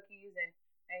sandwiches and cookies, and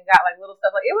got like little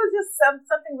stuff. Like it was just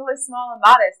something really small and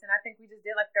modest. And I think we just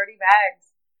did like 30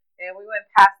 bags, and we went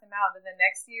and passed them out. And then the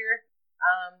next year,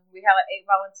 we had like 8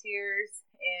 volunteers,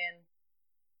 and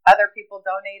other people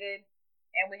donated,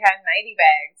 and we had 90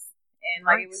 bags, and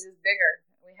like it was just bigger.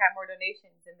 We had more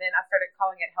donations, and then I started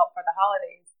calling it Help for the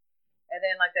Holidays. And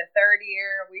then like the third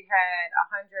year, we had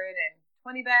 120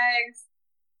 bags,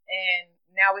 and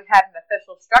now we had an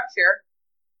official structure.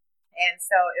 And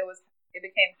so it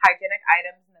became hygienic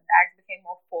items, and the bags became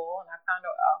more full. And I found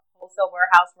a wholesale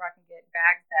warehouse where I can get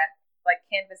bags like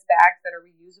canvas bags that are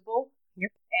reusable.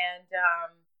 Yep. And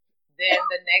then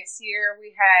the next year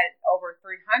we had over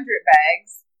 300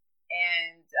 bags,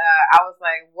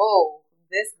 whoa,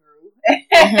 this grew.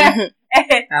 That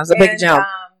was a big jump.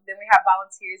 Then we have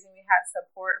volunteers and we had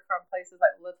support from places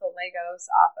like Little Lagos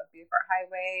off of Beaufort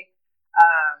Highway.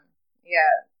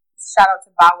 Shout out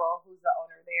to Bawo, who's the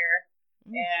owner there.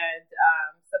 And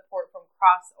support from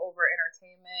Crossover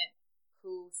Entertainment,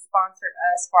 who sponsored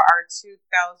us for our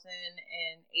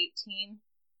 2018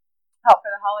 Help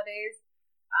for the Holidays.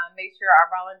 Made sure our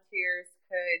volunteers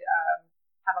could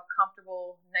have a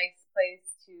comfortable, nice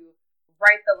place to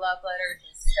write the love letters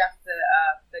and stuff the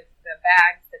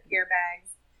bags, the care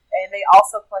bags. And they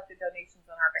also collected donations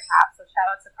on our behalf. So shout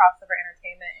out to Crossover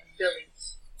Entertainment and Billy,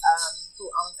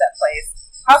 who owns that place.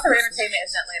 Crossover Entertainment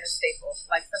is an Atlanta staple.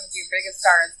 Like, some of your biggest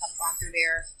stars have gone through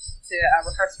there to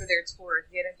rehearse for their tours.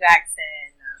 Janet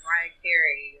Jackson, Mariah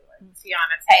Carey,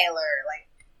 Tiana Taylor, like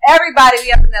everybody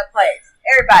be up in that place.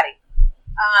 Everybody.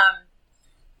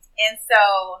 And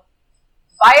so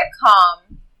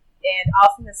Viacom and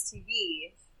Awesomeness TV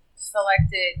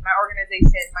selected my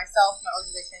organization,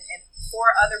 and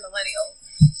 4 other millennials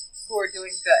who are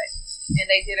doing good.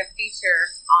 And they did a feature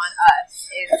on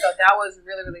us. And so that was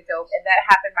really, really dope. And that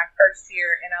happened my first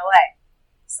year in LA.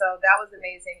 So that was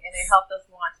amazing. And it helped us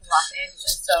launch in Los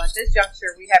Angeles. So at this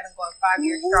juncture, we have been going 5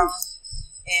 years strong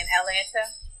in Atlanta,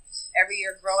 every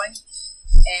year growing.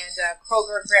 And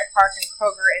Kroger, Grant Park, and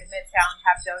Kroger in Midtown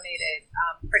have donated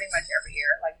pretty much every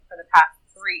year, like for the past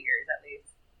 3 years at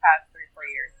least, past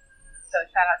 3-4 years. So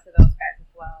shout out to those guys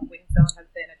as well. Wingstone has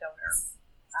been a donor.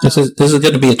 This is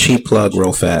going to be a cheap plug,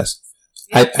 real fast.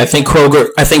 I think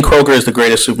Kroger is the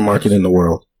greatest supermarket in the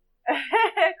world.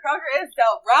 Kroger is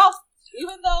dope, Ralph.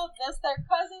 Even though that's their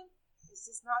cousin, it's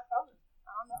just not Kroger.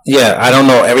 I don't know. Yeah, I don't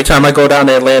know. Every time I go down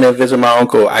to Atlanta and visit my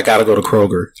uncle, I gotta go to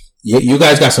Kroger. You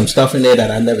guys got some stuff in there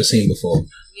that I've never seen before.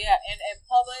 Yeah, and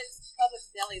Publix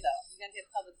Deli though. You gotta get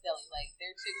Publix Deli, like their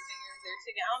chicken fingers, their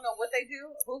chicken. I don't know what they do.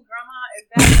 Whose grandma is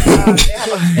that?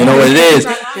 You know what it is?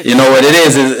 You know what it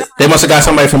is they must have got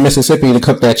somebody from Mississippi to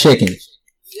cook that chicken.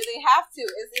 Yeah, they have to.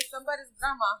 It's somebody's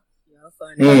grandma.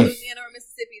 Funny. Louisiana or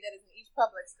Mississippi that is in each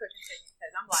Publix cooking chicken.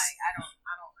 Because I'm like, I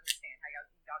don't understand how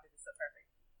y'all did this so perfect.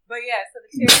 But yeah, so the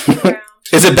chairs go around.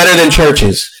 Is it better than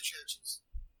churches?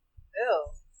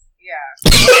 Ew. Yeah.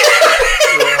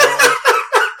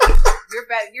 You're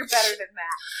better than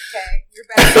that. Okay, you're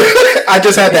better. I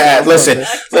just had to ask. Listen.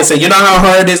 You know how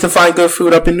hard it is to find good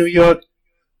food up in New York?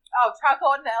 Oh, try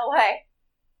going to LA.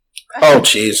 Oh,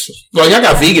 jeez. Well, y'all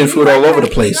got vegan food all over the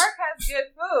place. New York has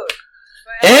good food.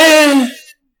 But And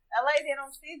LA, they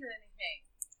don't season anything.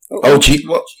 oh, gee.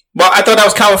 Well, I thought that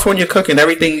was California cooking.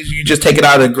 Everything, you just take it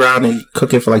out of the ground and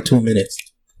cook it for like 2 minutes.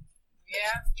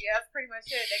 Yeah, that's pretty much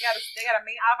it. They got a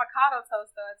mean avocado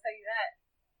toast, though. I'll tell you that.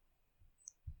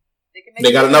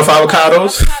 They got enough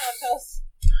avocados? Avocado toast.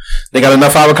 They got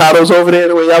enough avocados over there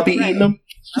the way y'all be eating them?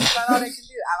 That's about all they can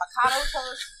do. Avocado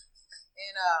toast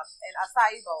and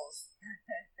acai bowls.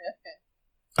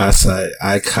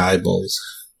 Acai bowls.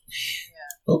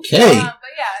 Yeah. Okay.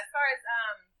 But yeah, as far as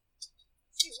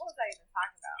what was I even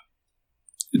talking about?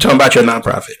 You're talking about your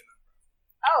nonprofit.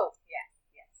 Oh, yes,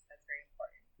 that's very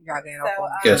important.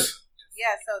 Yes.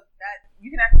 Yeah, so that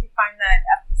you can actually find that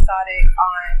episodic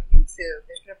on YouTube.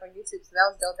 They put it up on YouTube, so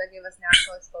that was dope. That gave us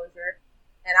national exposure.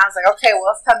 And I was like, okay,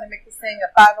 well, it's time to make this thing a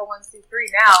 501c3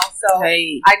 now. So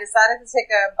I decided to take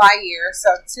a year.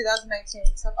 So 2019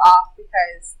 took off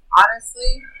because,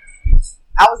 honestly,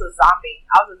 I was a zombie.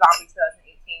 2018.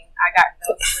 I got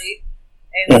no sleep.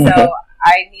 And so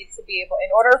I need to be able,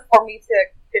 in order for me to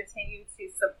continue to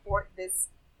support this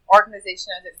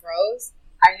organization as it grows,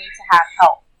 I need to have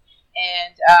help.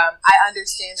 And I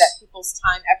understand that people's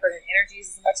time, effort, and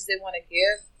energies, as much as they want to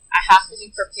give, I have to be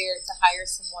prepared to hire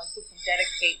someone who can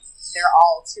dedicate their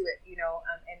all to it, in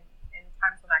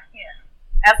times when I can.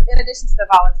 In addition to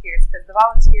the volunteers, because the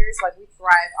volunteers, like, we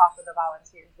thrive off of the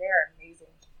volunteers. They're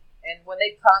amazing. And when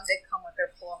they come with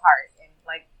their full heart. And,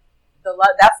 like, the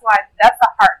love, that's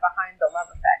the heart behind the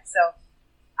love effect. So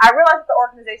I realized that the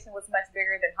organization was much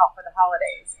bigger than Help for the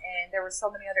Holidays. And there were so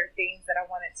many other things that I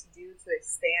wanted to do to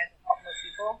expand and help more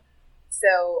people.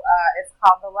 So it's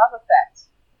called the Love Effect.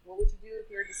 What would you do if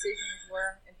your decisions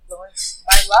were influenced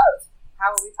by love? How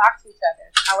would we talk to each other?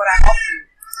 How would I help you?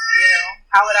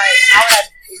 How would I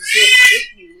exist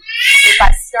with you if I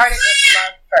started with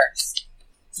love first?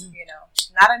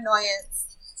 Not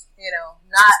annoyance,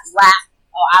 not lack,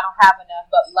 I don't have enough,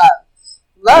 but love.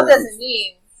 Love doesn't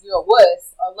mean you're a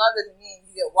wuss, or love doesn't mean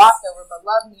you get walked over, but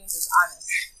love means it's honest.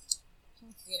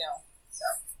 So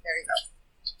there you go.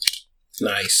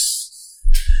 Nice.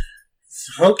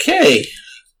 Okay.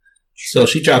 So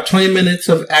she dropped 20 minutes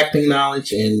of acting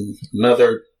knowledge and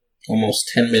another almost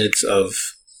 10 minutes of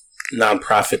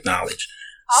nonprofit knowledge.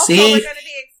 Also, See? we're going to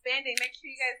be expanding. Make sure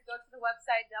you guys go to the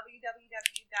website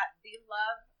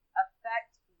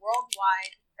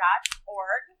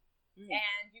www.theloveeffectworldwide.org,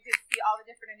 and you can see all the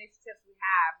different initiatives we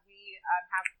have. We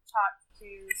have talked to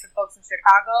some folks in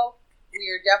Chicago. We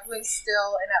are definitely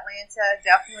still in Atlanta,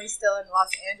 definitely still in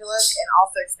Los Angeles, and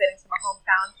also extending to my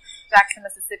hometown, Jackson,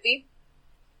 Mississippi.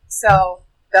 So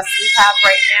that's what we have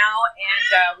right now,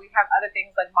 and we have other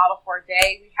things like Model for a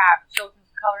Day. We have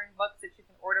children's coloring books that you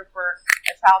can order for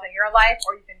a child in your life,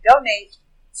 or you can donate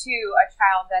to a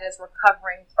child that is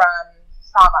recovering from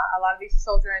trauma. A lot of these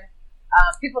children,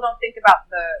 people don't think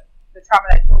about the trauma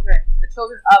that the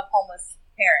children of homeless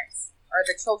parents, or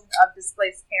the children of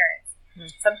displaced parents.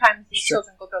 Sometimes these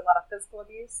children go through a lot of physical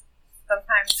abuse.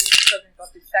 Sometimes these children go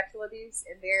through sexual abuse,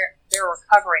 and they're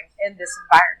recovering in this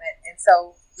environment. And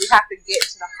so we have to get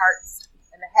into the hearts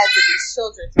and the heads of these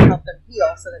children to help them heal,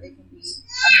 so that they can be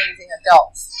amazing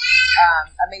adults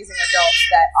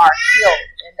that are healed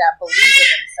and that believe in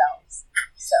themselves.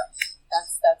 So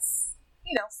that's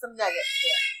some nuggets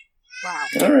there.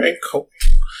 Wow. All right, cool.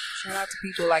 Shout out to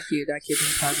people like you that give me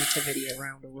positivity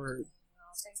around the world.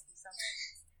 Thank you so much.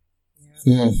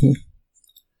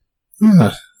 Mm-hmm.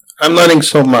 I'm learning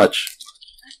so much.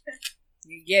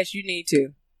 Yes, you need to.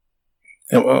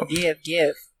 Well, Give.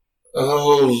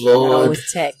 oh, Lord.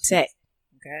 Always tech. Okay,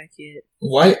 kid.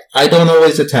 Why? I don't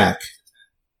always attack.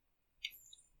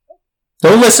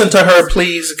 Don't listen to her,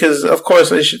 please, because of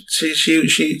course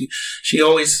she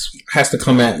always has to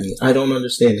come at me. I don't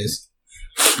understand this.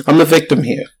 I'm the victim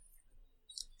here.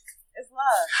 It's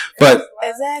love. But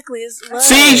Exactly, it's love.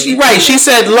 see, she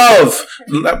said love.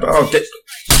 Oh,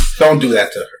 don't do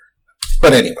that to her.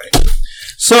 But anyway,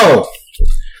 so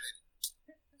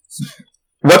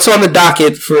what's on the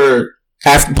docket for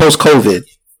after post-COVID?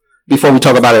 Before we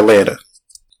talk about Atlanta,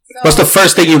 what's the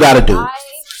first thing you got to do?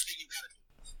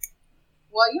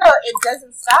 Well, it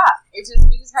doesn't stop. We just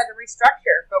had to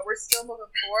restructure, but we're still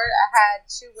moving forward. I had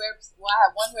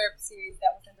one web series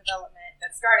that was in development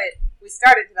we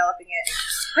started developing it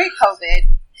pre-COVID,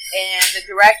 and the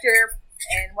director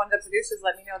and one of the producers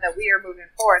let me know that we are moving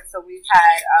forward. So we've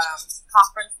had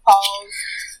conference calls,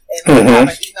 and we have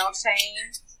an email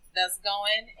chain that's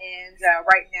going, and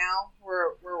right now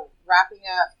we're wrapping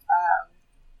up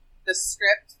the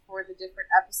script for the different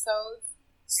episodes.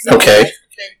 So Okay. It's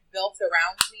been built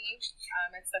around me.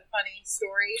 It's a funny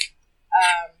story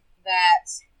that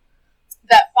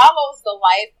follows the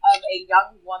life of a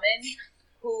young woman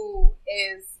who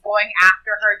is going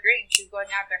after her dreams. She's going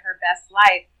after her best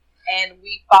life, and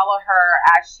we follow her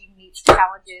as she meets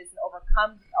challenges and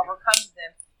overcomes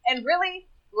them. And really,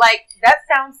 like, that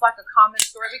sounds like a common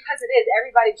story, because it is.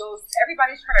 Everybody's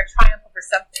trying to triumph over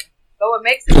something. But what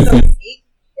makes it so unique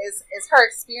is her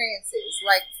experiences.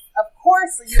 Like, of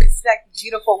course you expect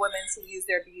beautiful women to use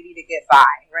their beauty to get by,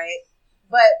 right?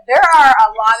 But there are a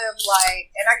lot of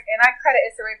and I credit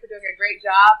Issa Rae for doing a great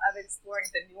job of exploring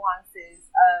the nuances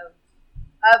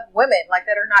of women, like,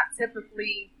 that are not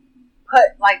typically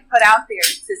put out there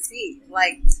to see.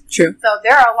 Like, True. So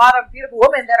there are a lot of beautiful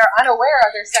women that are unaware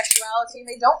of their sexuality, and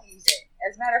they don't use it.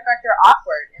 As a matter of fact, they're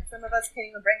awkward, and some of us can't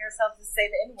even bring ourselves to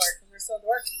say the N-word because we're so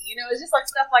dorky. It's just like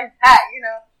stuff like that.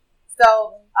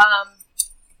 So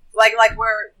like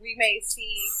where we may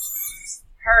see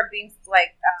her being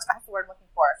like, that's the word I'm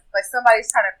looking for. Like, somebody's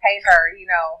trying to pay her,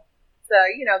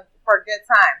 for a good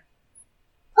time.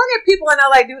 Plenty of people in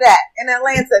LA do that. In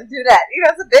Atlanta do that.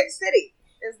 It's a big city.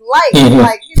 It's light.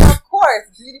 Of course,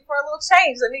 beauty for a little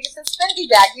change. Let me get this Fendi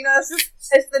bag.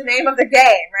 It's the name of the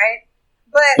game, right?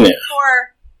 But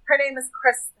her name is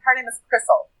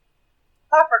Crystal.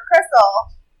 But for Crystal,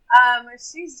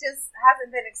 she just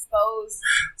hasn't been exposed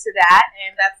to that,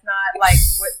 and that's not like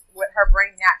what her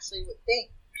brain naturally would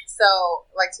think. So,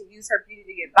 like, to use her beauty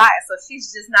to get by, so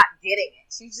she's just not getting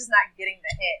it. She's just not getting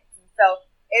the hint. And so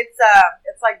it's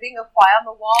like being a fly on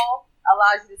the wall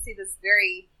allows you to see this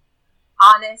very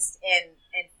honest and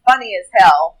funny as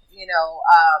hell,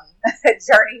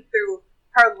 journey through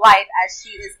her life as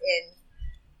she is in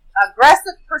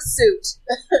aggressive pursuit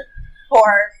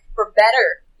for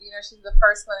better. She's the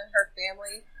first one in her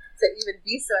family to even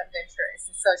be so adventurous,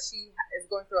 and so she is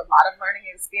going through a lot of learning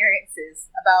experiences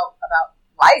about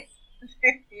life.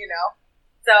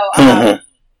 So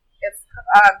it's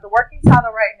the working title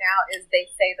right now is "They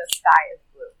Say the Sky is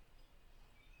Blue."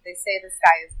 They say the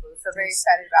sky is blue. So very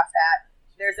excited about that.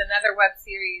 There's another web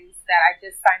series that I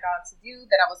just signed on to do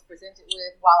that I was presented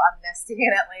with while I'm nesting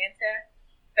in Atlanta.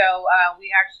 So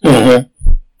we actually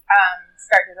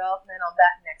start development on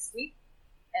that next week.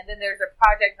 And then there's a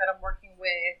project that I'm working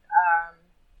with.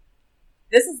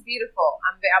 This is beautiful.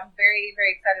 I'm very,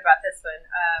 very excited about this one.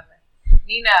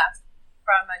 Nina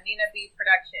from Nina B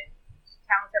Production,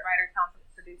 talented writer, talented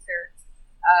producer.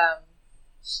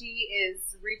 She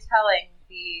is retelling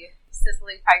the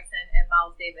Cicely Tyson and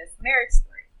Miles Davis marriage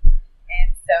story.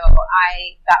 And so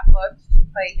I got booked to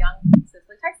play young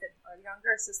Cicely Tyson, or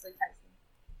younger Cicely Tyson,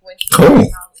 when she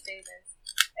played Miles Davis.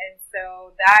 And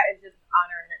so that is just an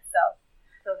honor in itself.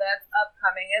 So that's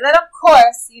upcoming. And then, of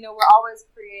course, we're always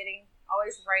creating,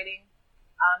 always writing.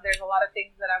 There's a lot of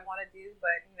things that I want to do,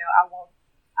 but,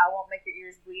 I won't make your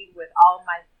ears bleed with all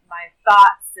my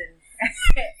thoughts and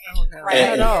Right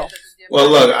at all. Well,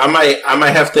 look, I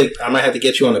might have to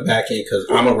get you on the back end because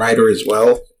I'm a writer as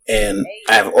well, and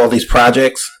I have all these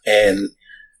projects, and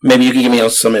maybe you can give me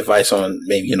some advice on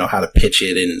maybe how to pitch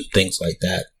it and things like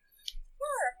that.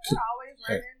 Sure, I'm always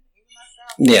learning, even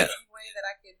myself. Yeah. Any way that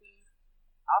I could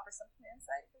offer some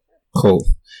insight. For sure. Cool.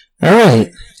 All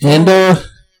right, and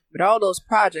With all those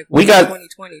projects, we got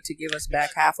 2020 to give us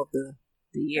back half of the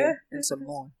year and some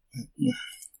more.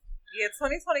 Yeah,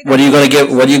 2020. what are you gonna get?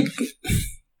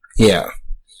 Yeah.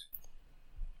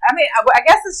 I mean, I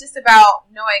guess it's just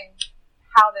about knowing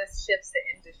how this shifts the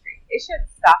industry. It shouldn't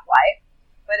stop life,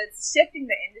 but it's shifting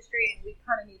the industry, and we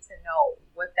kind of need to know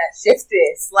what that shift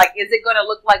is. Like, is it going to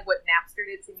look like what Napster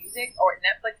did to music or what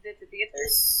Netflix did to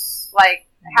theaters? Like,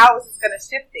 how is this going to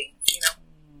shift things,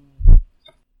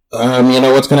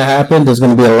 What's going to happen? There's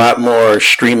going to be a lot more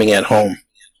streaming at home.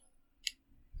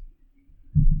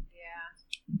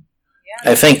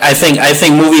 Yeah. I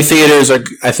think movie theaters are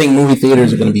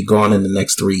going to be gone in the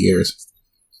next 3 years.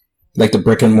 Like the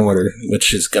brick and mortar,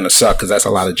 which is going to suck because that's a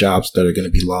lot of jobs that are going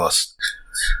to be lost.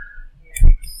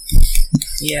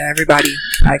 Yeah, everybody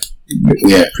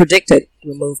predicted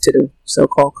will move to the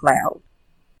so-called cloud.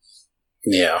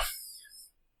 Yeah.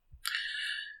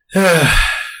 It'll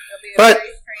be a very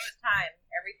strange time.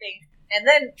 Everything. And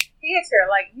then theater,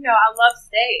 I love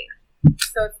stage.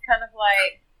 So it's kind of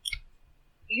like,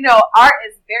 art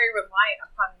is very reliant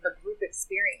upon the group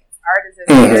experience. Art is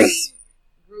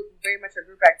very much a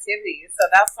group activity. So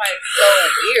that's why it's so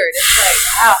weird. It's like,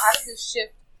 wow, how does this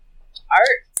shift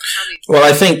art? Well,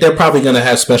 I think they're probably going to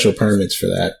have special permits for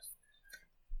that.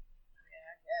 Yeah,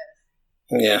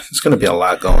 I guess. Yeah, it's going to be a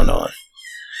lot going on.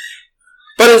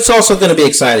 But it's also going to be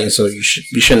exciting, so you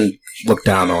shouldn't look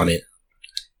down on it.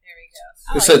 There we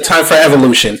go. It's a time for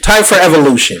evolution. Time for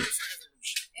evolution.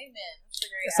 Amen. That's a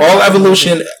great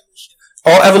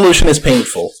All evolution is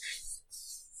painful.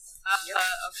 okay.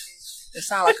 It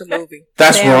sounds like a movie.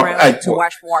 That's Stay wrong. around to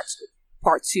watch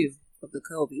part 2 of the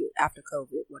COVID, after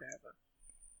COVID, whatever.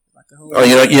 Like a whole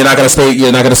you're not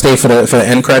gonna stay for the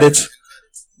end credits.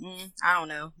 I don't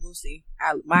know. We'll see.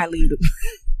 I might leave it.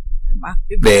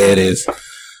 There it is.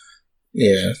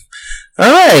 Yeah. All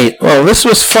right. Well, this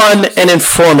was fun and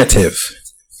informative.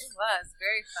 It was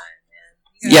very fun, man.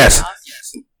 You guys Yes. are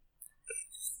awesome.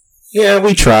 Yeah,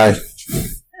 we try.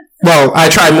 Well, I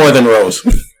try more than Rose.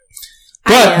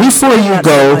 But before you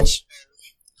go,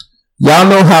 y'all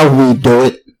know how we do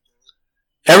it.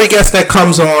 Every guest that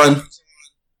comes on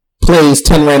plays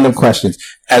 10 random questions,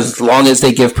 as long as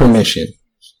they give permission.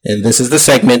 And this is the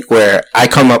segment where I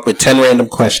come up with 10 random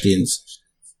questions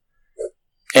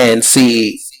and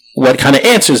see what kind of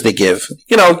answers they give.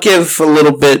 Give a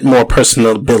little bit more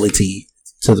personability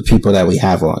to the people that we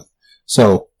have on.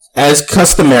 So, as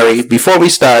customary, before we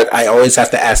start, I always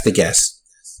have to ask the guest.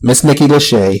 Miss Nikki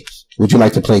Lachey, would you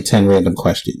like to play 10 random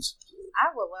questions? I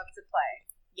would love to play.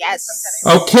 Yes.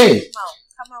 Okay.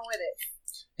 Come on with it.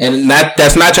 And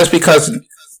that's not just because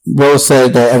Rose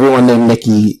said that everyone named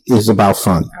Nikki is about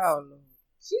fun. Oh,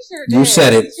 She sure did. You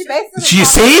said it. She basically You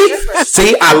called me a see? stripper.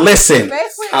 See, I listen.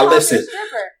 Basically I called me a listen.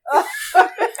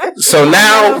 stripper. So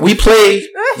now we play the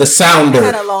I had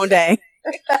sounder. a long day.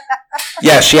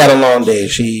 Yeah, she had a long day.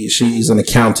 She's an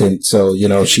accountant, so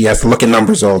she has to look at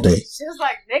numbers all day. She was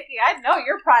like, Nikki, I know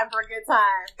you're primed for a good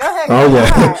time. Go ahead. Oh, go yeah.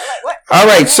 ahead. What? All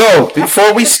right, so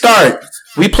before we start,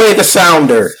 we play the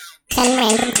sounder. 10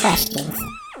 random questions.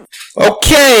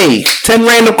 Okay, 10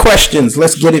 random questions.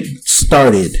 Let's get it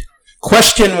started.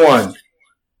 Question 1.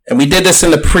 And we did this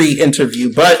in the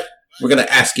pre-interview, but we're going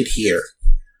to ask it here.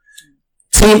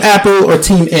 Team Apple or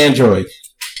Team Android?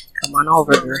 Come on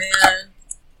over Oh, here. man.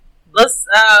 Let's,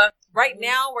 right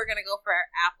now, we're going to go for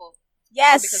Apple.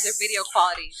 Yes. Because their video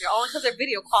quality. Only because their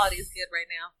video quality is good right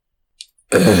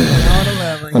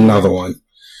now. Another one.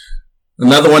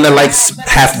 Another one that likes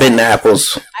half-bitten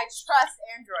apples. I trust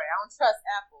Android. I don't trust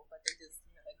Apple, but they're just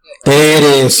good. There it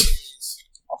is.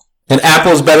 And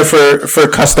Apple's better for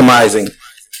customizing.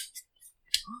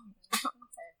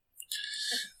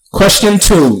 Question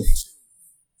 2.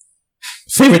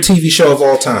 Favorite TV show of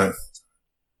all time?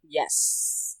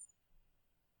 Yes.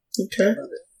 Okay.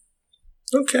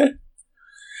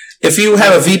 If you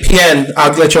have a VPN,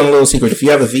 I'll let you on a little secret. If you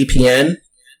have a VPN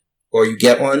or you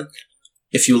get one,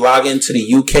 if you log into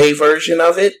the UK version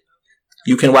of it,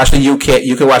 you can watch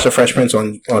the Fresh Prince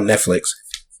on Netflix.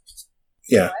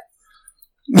 Yeah.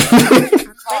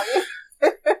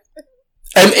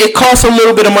 And it costs a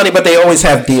little bit of money, but they always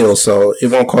have deals, so it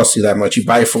won't cost you that much. You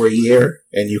buy it for a year,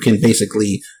 and you can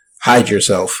basically hide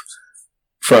yourself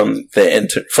from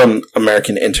from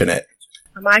American internet.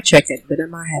 I might check it, but I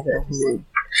might have it on Hulu.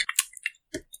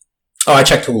 Oh, I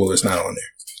checked Hulu. It's not on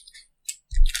there.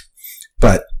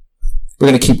 But we're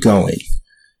going to keep going.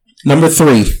 Number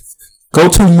 3.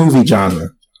 Go-to movie genre.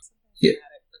 Yeah.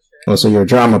 Oh, so you're a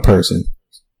drama person.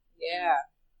 Yeah.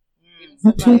 Give me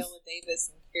some Viola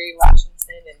Davis and Kerry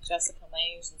Washington and Jessica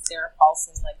Lange and Sarah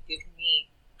Paulson. Like, give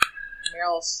me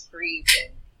Meryl Streep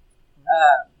and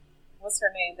what's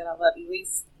her name that I love?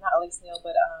 Elise, not Elise Neal,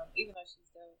 but even though she's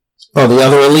dope. Oh, the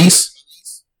other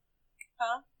Elise?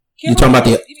 Huh? You talking about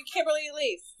the? You mean Kimberly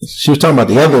Elise? She was talking about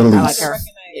the other Elise. I like her.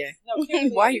 Yeah. No,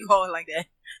 Kimberly Why are you Elise. calling it like that?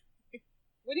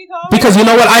 What do you call her? Because you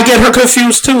know what, I get her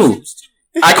confused too.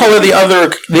 I call her the other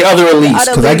Elise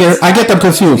because I get them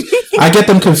confused. I get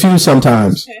them confused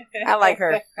sometimes. I like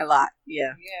her a lot.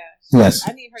 Yeah. Yeah. Yes.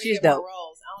 I need her to She's get more dope.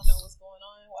 roles. I don't know what's going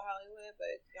on with Hollywood,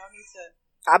 but y'all need to.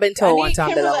 I've been told one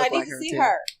time that I Kimberly, look need like to her see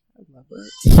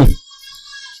too.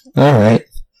 her. All right.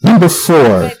 Number 4.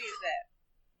 What baby is that?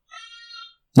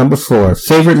 Number 4.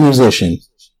 Favorite musician.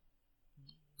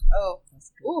 Oh.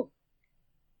 Ooh.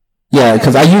 Yeah,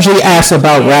 because I usually ask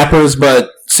about rappers,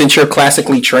 but since you're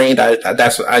classically trained, I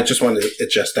just wanted to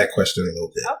adjust that question a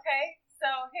little bit. Okay. So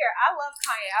here, I love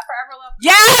Kanye. I forever love Kanye.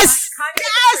 Yes! Kanye is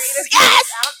a creative genius.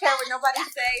 I don't care what nobody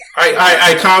say. All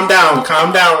right,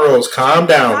 calm down, Rose, calm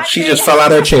down. She just fell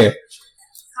out of her chair.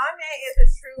 Kanye is a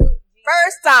true genius.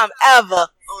 First time ever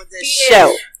on this He show.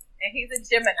 is. And he's a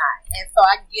Gemini, and so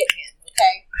I get him,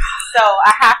 okay? So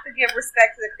I have to give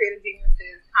respect to the creative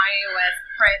geniuses, Kanye West,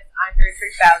 Prince, Andre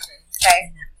 3000, okay?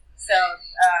 So,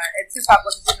 and Tupac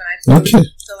was a Gemini too. Okay.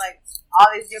 So, like, all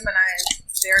these Geminis,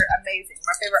 they're amazing.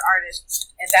 My favorite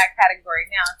artists in that category.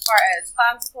 Now, as far as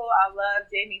classical, I love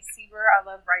Jamie Sieber. I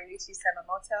love Ryuichi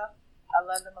Sakamoto. I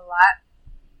love them a lot.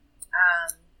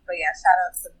 But yeah, shout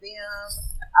out to them.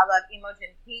 I love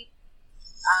Imogen Heap.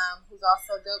 Who's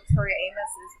also dope. Tori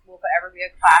Amos will forever be a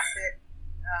classic.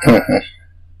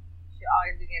 She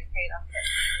always be getting paid off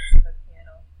that the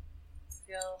piano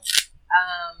still.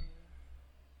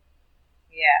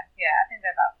 Yeah, I think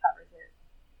that about covers it.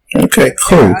 Okay, There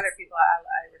cool. are other people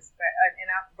I respect,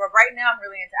 but right now I'm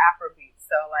really into Afrobeat.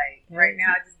 So like right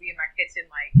now I just be in my kitchen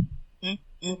like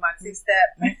do my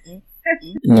 2-step.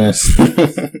 Yes.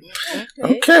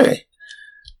 Okay.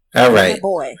 All right.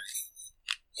 Boy.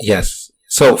 Yes.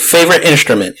 So, favorite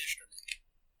instrument?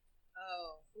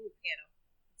 Piano.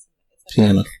 It's a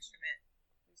Piano. instrument.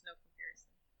 There's no comparison.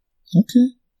 Okay.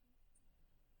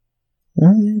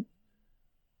 All right.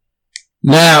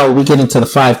 Now we get into the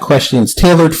 5 questions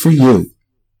tailored for you.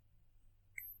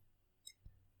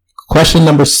 Question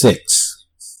number 6.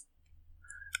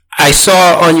 I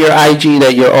saw on your IG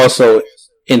that you're also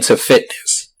into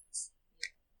fitness.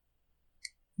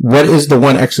 What is the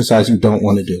one exercise you don't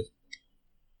want to do?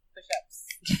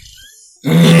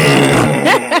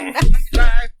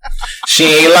 She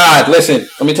ain't lied. Listen,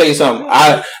 let me tell you something.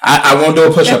 I won't do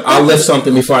a push up. I'll lift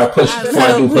something before I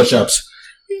do push ups.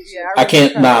 Yeah, I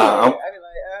can't. Nah. I'd be like,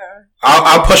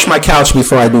 I'll push my couch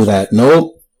before I do that.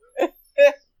 Nope. like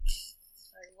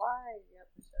why?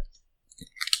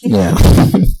 Yeah.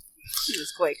 She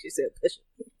was quick. She said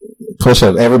Push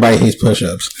up. Everybody hates push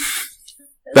ups.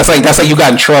 That's like you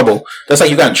got in trouble. That's like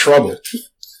you got in trouble.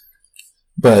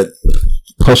 But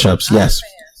push ups, yes.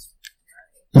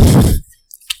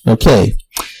 Okay.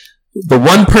 The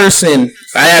one person,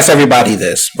 I ask everybody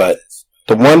this, but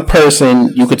the one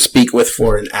person you could speak with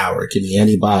for an hour, it can be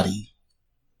anybody,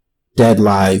 dead,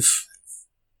 live,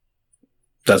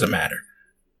 doesn't matter.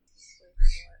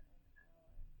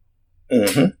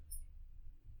 Mm-hmm.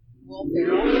 Will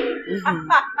Ferrell.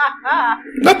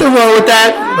 Nothing wrong with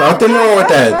that. Nothing wrong with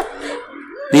that.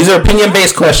 These are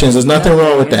opinion-based questions. There's nothing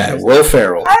wrong with that. Will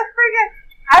Ferrell. I forget.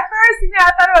 At first,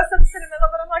 I thought it was something sentimental,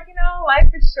 but I'm like,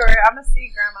 life is short. I'm gonna see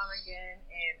Grandma again,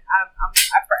 and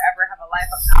I forever have a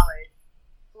life of knowledge.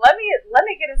 Let me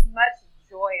get as much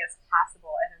joy as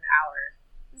possible in an hour.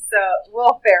 So,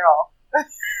 Will Ferrell.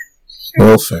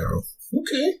 Will Ferrell.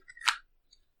 Okay.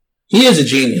 He is a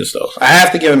genius, though. I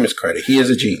have to give him his credit. He is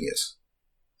a genius.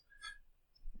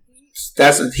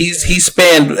 He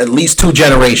spanned at least 2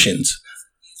 generations.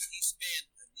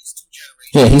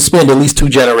 Yeah, he spanned at least 2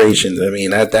 generations. I mean,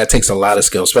 that takes a lot of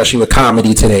skill, especially with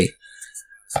comedy today.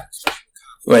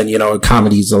 When, you know,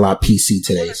 comedy is a lot PC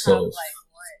today. So, Like, what?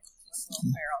 With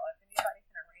Will Ferrell. If anybody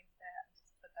can arrange that,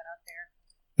 just put that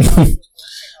out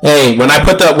there. hey,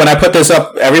 when I put this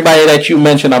up, everybody that you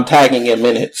mentioned, I'm tagging in a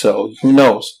minute. So who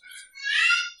knows?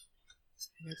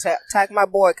 Tag my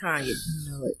boy Kanye. You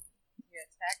know it. Yeah,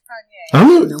 tag Kanye. I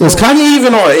mean, is Kanye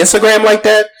even on Instagram like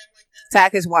that?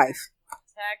 Tag his wife,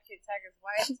 Tag his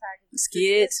wife. Tag his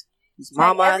kids, his tag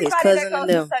mama, his everybody cousin, that goes and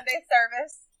to them. Sunday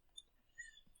service.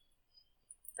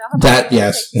 Tell him That- I take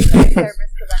yes. Sunday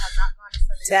service 'cause I have not gone to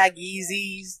Sunday Tag service.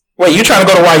 Yeezys. Wait, you trying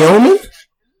to go to Wyoming?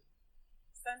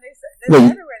 Sunday service. Wait.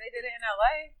 They're everywhere. They did it in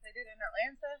LA. They did it in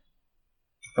Atlanta.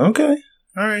 Okay.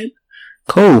 All right.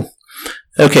 Cool.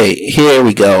 Okay, here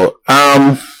we go.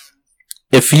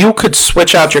 If you could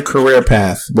switch out your career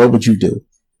path, what would you do?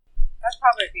 I'd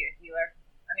probably be a healer.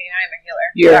 I mean, I am a healer.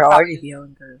 You're I'd probably already just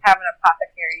healing, girl. have an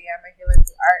apothecary. Yeah, I'm a healer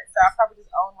through art. So I'll probably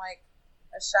just own like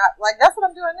a shop. Like that's what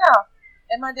I'm doing now.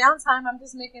 In my downtime, I'm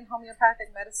just making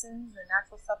homeopathic medicines and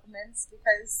natural supplements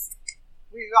because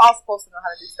we're all supposed to know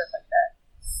how to do stuff like that.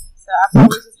 So I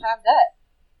probably just have that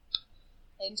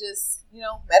and just, you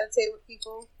know, meditate with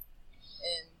people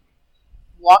and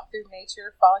walk through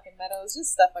nature, frolic in meadows,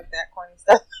 just stuff like that, corny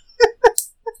stuff.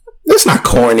 That's not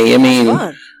corny. I mean,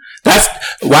 Fun. that's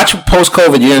watch post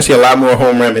COVID. You're gonna see a lot more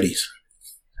home remedies.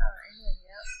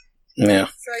 Yeah.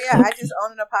 So yeah, I just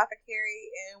own an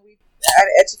apothecary, and I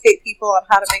educate people on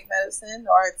how to make medicine,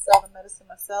 or I'd sell the medicine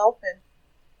myself, and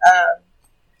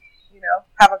you know,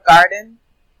 have a garden.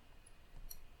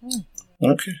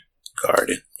 Okay.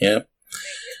 Garden. Yeah.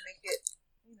 Make it,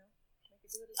 you know, make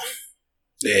it do what it is.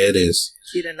 Yeah, it is.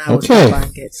 She and I was Okay. going to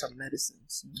get some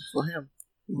medicines for him.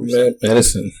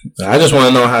 Medicine. I just want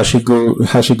to know how she grew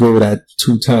that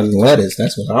 2-ton lettuce.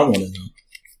 That's what I want to know.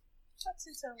 What's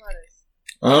 2-ton lettuce?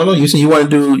 I don't know. You said you want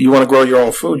to grow your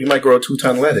own food. You might grow a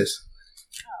 2-ton lettuce.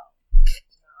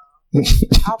 No.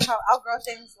 I'll grow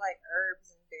things like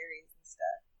herbs and berries and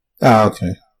stuff. Oh,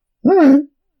 okay. All right.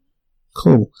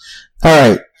 Cool. All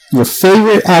right. Your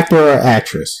favorite actor or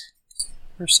actress?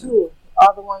 Ooh,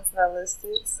 all the ones that I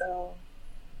listed. So,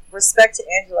 respect to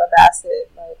Angela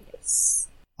Bassett. Like, she's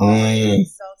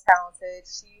so talented.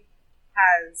 She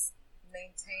has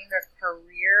maintained a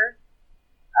career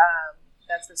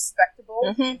that's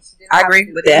respectable. Mhm. She didn't I have agree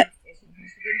to do with that. She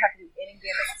didn't have to do any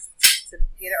gimmicks to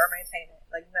get it or maintain it.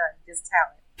 Like, none. Just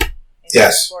talent. And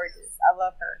Yes. she's gorgeous. I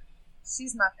love her.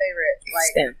 She's my favorite.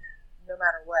 Like, Stem. no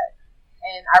matter what.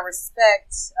 And I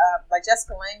respect, like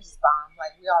Jessica Lange's bomb.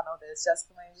 Like we all know this,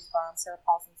 Jessica Lange's bomb, Sarah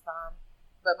Paulson's bomb.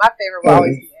 But my favorite will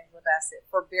always be Angela Bassett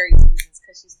for various reasons,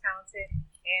 because she's talented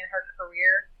and her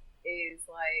career is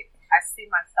like, I see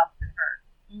myself in her.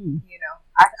 You know,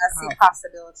 I see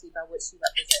possibility by what she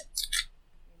represents.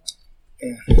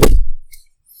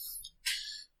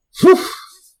 Whew.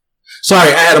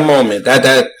 Sorry, I had a moment. I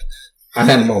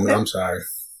had a moment. I'm sorry.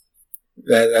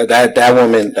 That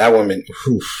woman.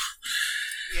 Whew.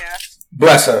 Yeah.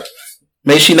 Bless her.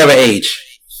 May she never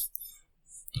age.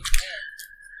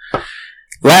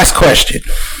 Last question.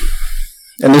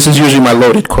 And this is usually my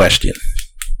loaded question.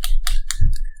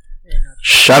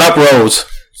 Shut up, Rose.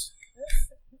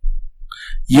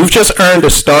 You've just earned a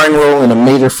starring role in a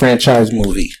major franchise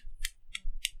movie.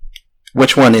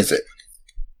 Which one is it?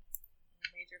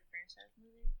 Major franchise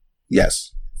movie?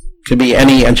 Yes. Could be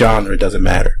any genre, it doesn't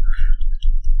matter.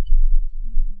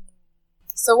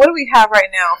 So what do we have right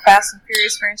now? Fast and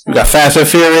Furious franchise? We got Fast and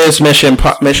Furious,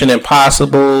 Mission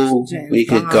Impossible. James We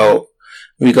could Bond. go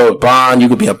with Bond. You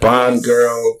could be a Bond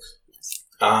girl.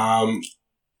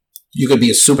 You could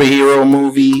be a superhero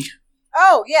movie.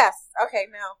 Oh, yes. Okay,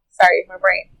 now. Sorry, my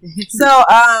brain. So,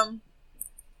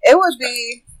 it would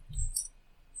be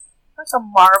like a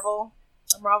Marvel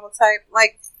type.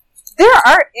 Like, there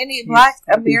aren't any Black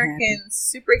I'd be American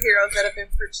superheroes that have been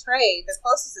portrayed. The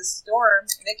closest is Storm,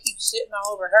 and they keep shitting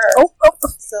all over her.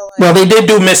 So, like, Well, they did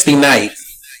do Misty Knight,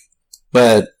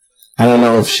 but I don't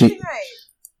know if she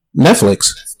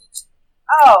Netflix.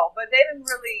 Oh, but they didn't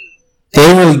really. They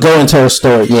didn't really go into her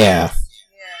story. Yeah.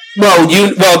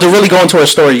 Yeah. Well, to really go into her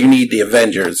story, you need the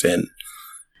Avengers and.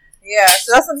 Yeah,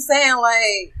 so that's what I'm saying.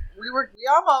 Like, we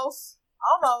almost,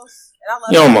 and I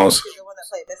love You her. almost. She's the one that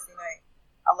played Misty Knight.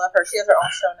 I love her. She has her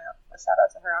own show now. A shout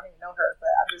out to her. I don't even know her, but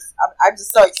I'm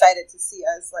just so excited to see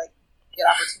us like get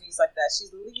opportunities like that.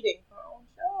 She's leading her own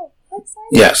show. That's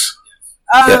exciting. Yes.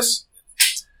 Yes.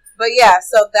 But yeah,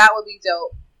 so that would be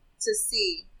dope to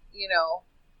see. You know,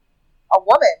 a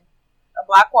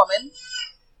Black woman,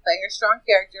 playing a strong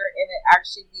character, and it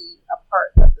actually be a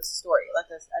part of the story, like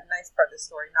a nice part of the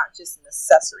story, not just an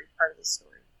accessory part of the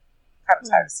story. Kind of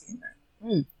tired of seeing that.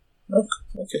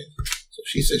 Okay. So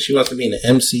she said she wants to be in the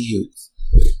MCU.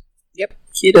 Yep.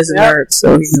 She doesn't hurt,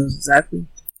 so he knows exactly.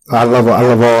 I love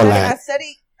all that.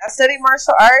 I study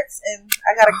martial arts, and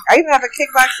I even have a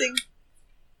kickboxing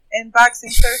and boxing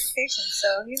certification.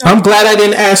 So I'm glad I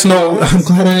didn't ask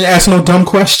no dumb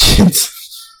questions.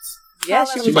 Yeah,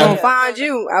 she was gonna find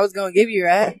you. I was gonna give you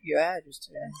your address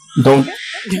today. Don't.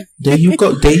 There you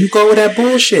go. There you go with that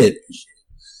bullshit.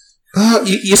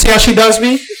 You see how she does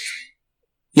me?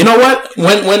 You know what?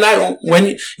 When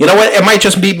you know what? It might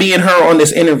just be me and her on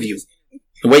this interview.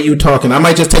 The way you talking, I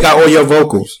might just take out all your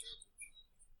vocals.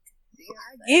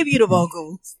 I give you the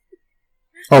vocals.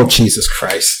 Oh, Jesus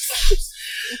Christ!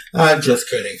 I'm just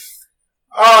kidding.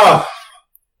 Oh,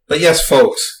 but yes,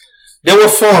 folks, they were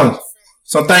fun.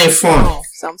 Something fun.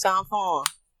 Sometime fun.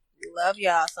 We love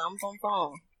y'all. Something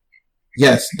fun.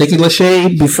 Yes, Nikki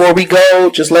Lachey. Before we go,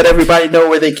 just let everybody know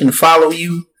where they can follow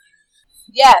you.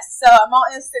 Yes, so I'm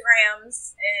on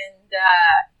Instagrams, and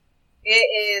it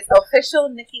is official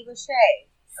Nikki Lachey.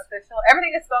 Official.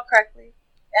 Everything is spelled correctly.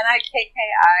 NIKKILASHAE.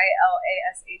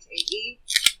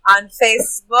 On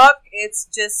Facebook, it's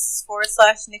just /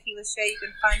 Nikki Lachey. You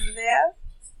can find me there.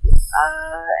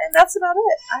 And that's about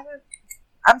it.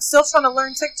 I'm still trying to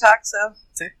learn TikTok,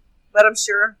 but I'm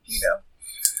sure,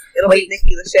 it'll be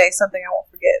Nikki Lachey, something I won't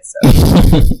forget. So.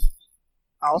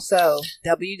 Also,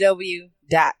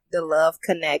 www.the Love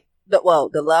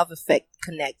Effect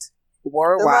Connect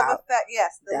worldwide. The Love Effect,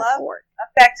 yes. The Love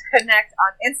Effect Connect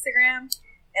on Instagram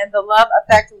and the Love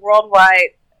Effect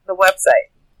Worldwide, the website.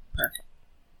 Perfect.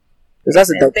 Because that's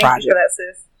a dope project. Thank you for that,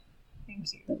 sis.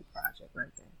 Thank you. Dope project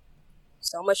right there.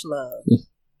 So much love.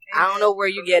 I don't know where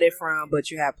you get it from,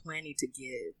 but you have plenty to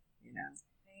give.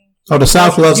 Oh, the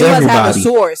South loves everybody. You must have a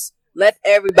source. Let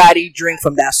everybody drink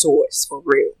from that source, for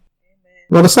real. Amen.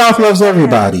 Well, the South loves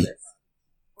everybody.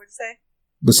 What'd you say?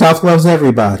 The South loves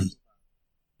everybody.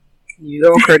 New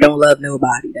Yorker don't love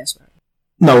nobody. That's right.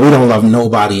 No, we don't love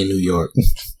nobody in New York.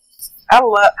 I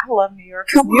love New York.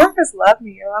 New Yorkers love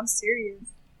me, yo. I'm serious.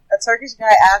 A Turkish guy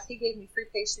he gave me free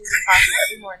pastries and coffee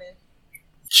every morning.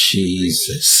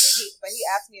 Jesus. But he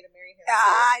asked me to marry him.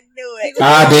 I knew it.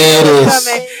 There it is.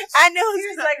 I knew he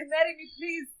was like, marry me,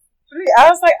 please. I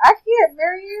was like, I can't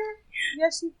marry you.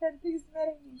 Yes, she said, please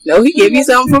marry me. No, he gave you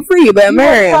something for free. You better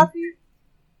marry him. I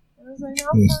was like, no,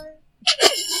 I'm fine.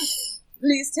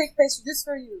 Please take pastry just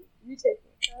for you. You take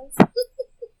it, guys.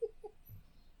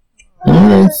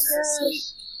 Oh,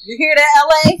 you hear that,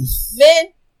 LA?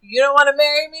 Men, you don't want to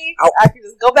marry me? Oh. I can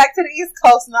just go back to the East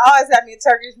Coast and I always have me a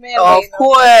Turkish man. Of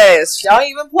course. Don't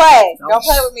even play. Don't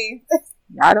play with me.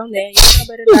 I don't know. You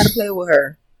better not play with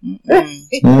her.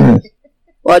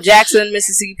 Well, Jackson,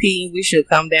 Mississippi, we should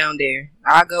come down there.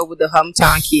 I'll go with the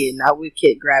Hometown Kid, not with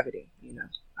Kid Gravity.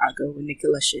 I'll go with Nikki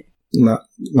Lachey. No,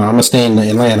 I'm gonna stay in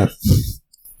Atlanta.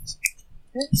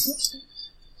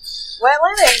 Well,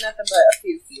 Atlanta ain't nothing but a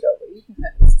few feet over. You can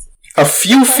a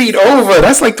few feet over?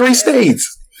 That's like 3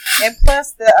 states. And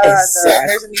plus,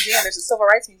 there's a museum. There's a civil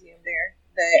rights museum there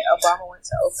that Obama went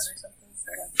to open or something.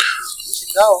 So you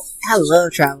should go. I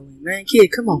love traveling, man.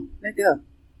 Kid, come on, let's go.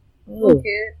 Ooh,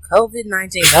 kid.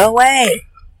 COVID-19, go away.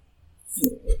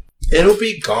 It'll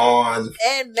be gone.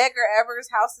 And Medgar Evers'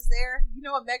 house is there. You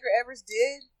know what Medgar Evers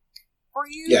did for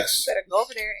you? Yes. You better go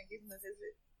over there and give him a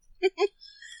visit.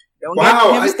 Don't get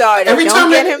him started.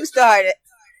 Don't get him started.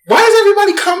 Why does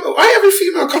everybody why every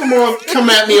female come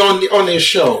at me on this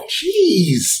show?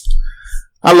 Jeez.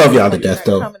 I love y'all to death,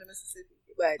 though.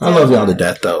 I love y'all to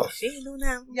death, though.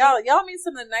 Y'all meet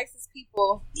some of the nicest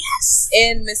people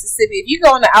in Mississippi. If you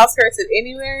go on the outskirts of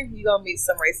anywhere, you're going to meet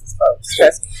some racist folks.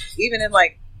 Trust me. Even in,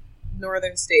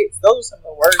 northern states. Those are some of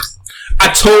the worst.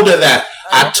 I told her that.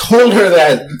 I told her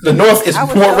that the North is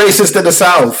more racist than the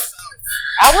South.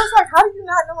 I was like, how do you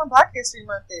not know when Black History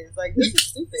Month is? This is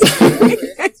stupid. It's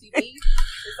on TV.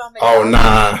 It's on oh,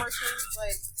 nah.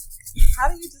 How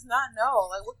do you just not know?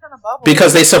 What kind of bubble?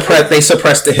 Because they suppress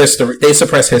the history. They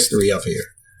suppress history up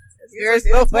here. You're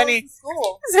so funny. I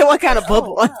said, what kind of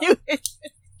bubble are you in?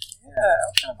 Yeah,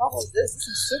 what kind of bubble is this? This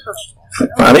is super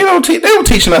bubble. They don't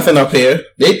teach nothing up here.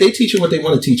 They teach you what they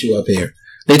want to teach you up here.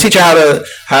 They teach you how the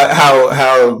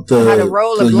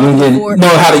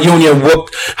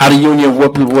union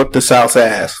whoop the South's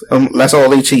ass. That's all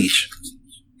they teach.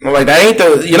 I'm like, that ain't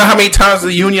you know how many times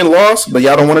the union lost, but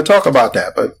y'all don't want to talk about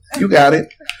that. But you got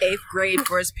it. 8th grade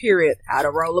first period. How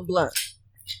to roll a blunt.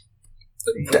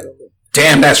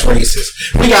 Damn, that's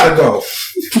racist. We gotta go.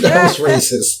 That was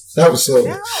racist. That was so.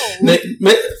 No.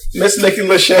 Miss Nikki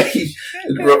Lachey,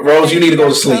 Rose, you need to go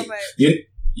to sleep.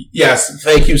 Yes,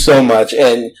 thank you so much.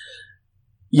 And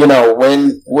you know,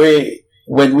 when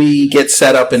we get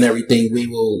set up and everything, we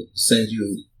will send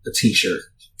you a T-shirt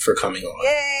for coming on.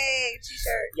 Yay,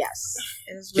 T-shirt. Yes.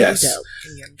 It was really Yes. dope.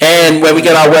 And when we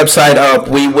get our website up,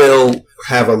 we will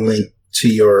have a link to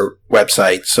your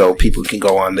website so people can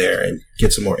go on there and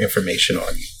get some more information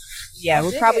on you. Yeah,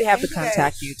 we'll probably have to Thank you guys.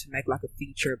 contact you to make like a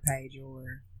feature page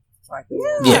or like a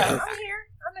Yeah. I'm here.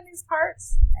 I'm in these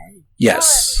parts.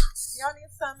 Yes. Y'all need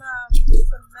some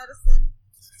medicine?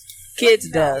 Kids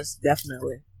does,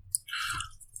 definitely.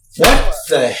 What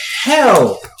the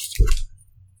hell?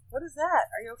 What is that?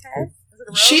 Are you okay? Is it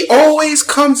a rose? She always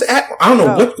comes at. I don't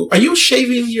know. Oh. What are you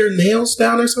shaving your nails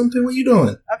down or something? What are you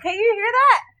doing? Okay, you hear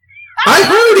that? I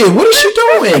heard it. What is she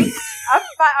doing? I'm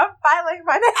filing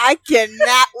my nails. I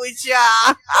cannot with y'all.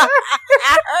 I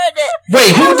heard it.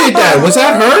 Wait, who did that? Was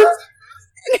that her?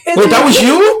 Wait, that was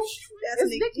you? That's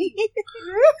Nikki.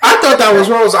 I thought that was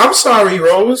Rose. I'm sorry,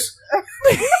 Rose.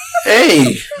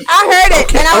 Hey. I heard it,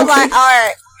 Okay, and I was okay. like, all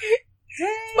right.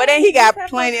 Dang, But then he got that's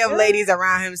plenty of good. ladies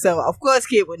around him, so of course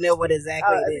Kid would know what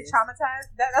exactly Is it it is. traumatized?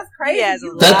 That's crazy. He has a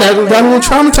You lot That will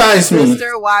traumatize me.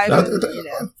 Sister, wife, That- you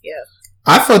know, yeah.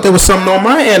 I thought there was something on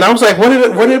my end. I was like, what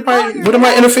did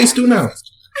my interface do now?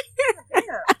 Damn.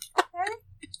 Okay.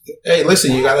 Hey,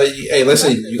 listen, you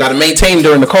gotta maintain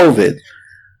during the COVID.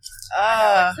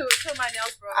 Two of my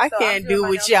nails broke. I so can't I'm doing do my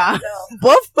with nails y'all. myself.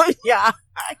 Both of y'all,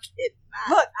 I cannot.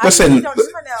 Look, Listen. I usually don't do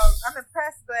my nails. I'm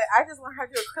impressed, but I just learned how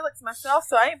to do acrylics myself,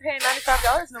 so I ain't paying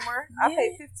 $95 no more. I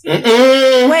pay $15.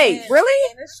 Mm-mm. Wait,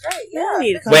 really? And it's straight. You Yeah.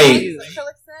 need to come Wait. to you.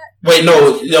 Acrylic set. Wait,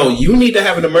 no, you need to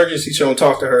have an emergency show and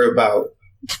talk to her about,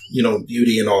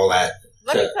 beauty and all that.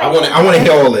 Let me I tell you, want to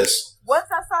hear all this. once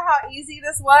I saw how easy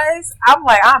this was, I'm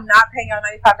like, I'm not paying y'all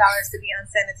 $95 to be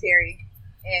unsanitary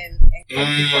and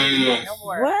no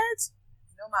more. What?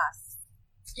 No mas.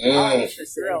 Mm. She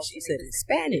said it's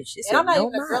Spanish. She And said I'm not no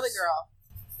even a mas. girly girl.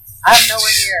 I'm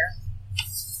nowhere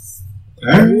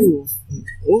near. Ooh.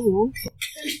 Ooh.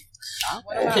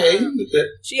 What about Okay, her?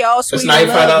 She all sweet that's and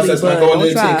 $95. lovely, That's but not going don't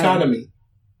into try the her. economy.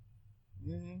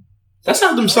 Mhm. That's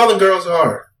how them Southern girls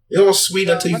are. They're all sweet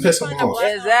So, until you let me piss them find a off.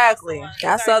 black- Exactly. Sorry,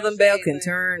 That Southern Belle shade, can but-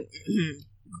 turn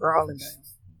crawling down.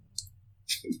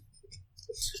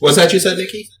 What's that you said,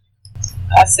 Nikki?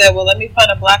 I said, well, let me find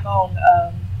a black-owned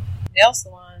nail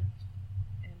salon,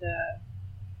 and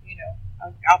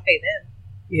I'll pay them.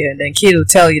 Yeah, and then Kid will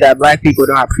tell you that black people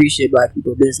don't appreciate black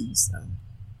people business. So.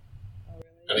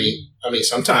 I mean,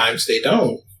 sometimes they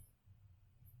don't.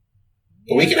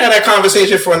 But we can have that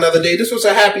conversation for another day. This was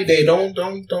a happy day. Don't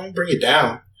bring it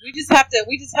down. We just have to get.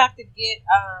 We just have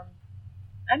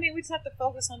to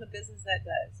focus on the business that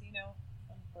does.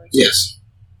 Unfortunately. Yes.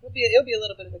 It'll be a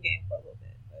little bit of a game for a little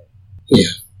bit, but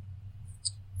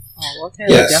Oh, okay. Yes.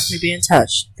 We'll definitely be in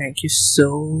touch. Thank you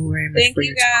so very much thank for you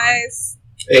your time. guys.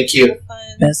 Thank you. Have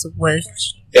fun. Best of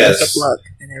wishes. Yes. Best of luck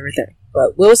and everything.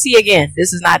 But we'll see you again.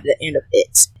 This is not the end of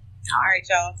it. All right,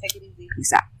 y'all. Take it easy.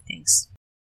 Peace out. Thanks.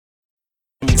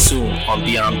 Coming soon on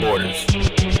Beyond Borders.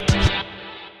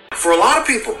 For a lot of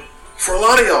people, for a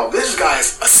lot of y'all, this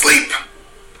guy's asleep.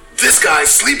 This guy's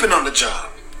sleeping on the job.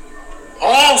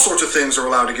 All sorts of things are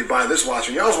allowed to get by this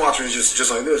watchman. Y'all's watchman is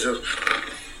just like this.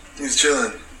 He's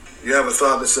chilling. You have a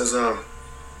thought that says,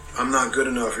 I'm not good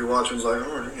enough. Your watchman's like,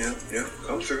 all right, yeah,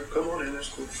 come through. Come on in, that's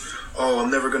cool. Oh, I'm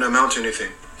never going to amount to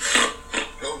anything.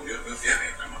 Oh, yeah,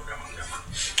 come on.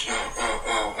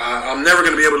 Oh, I'm never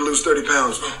going to be able to lose 30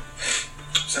 pounds. Oh,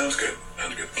 sounds good.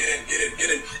 Get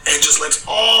in. And just lets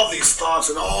all these thoughts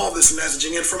and all this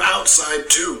messaging in from outside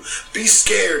too. Be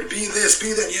scared, be this,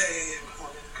 be that. Yeah.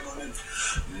 Come on in.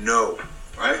 No,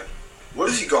 right? What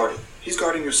is he guarding? He's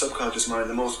guarding your subconscious mind,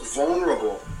 the most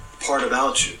vulnerable part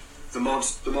about you. The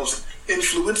most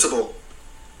influenceable,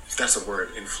 if that's a word,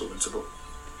 influenceable.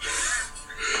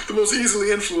 The most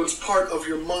easily influenced part of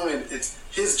your mind. It's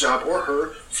his job or her.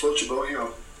 Float your boat here.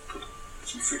 I'll put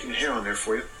some freaking hair on there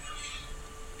for you.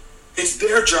 It's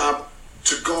their job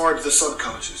to guard the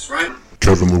subconscious, right?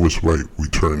 Kevin Lewis Wright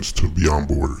returns to Beyond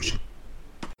Borders.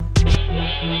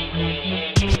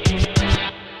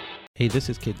 Hey, this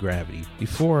is Kid Gravity.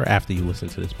 Before or after you listen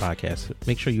to this podcast,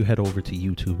 make sure you head over to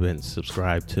YouTube and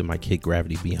subscribe to my Kid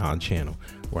Gravity Beyond channel,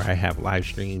 where I have live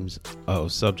streams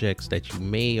of subjects that you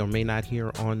may or may not hear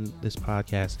on this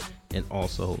podcast, and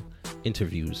also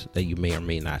interviews that you may or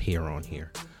may not hear on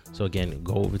here. So again,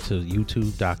 go over to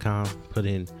youtube.com, put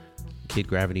in Kid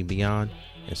Gravity Beyond,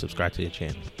 and subscribe to the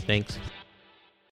channel. Thanks.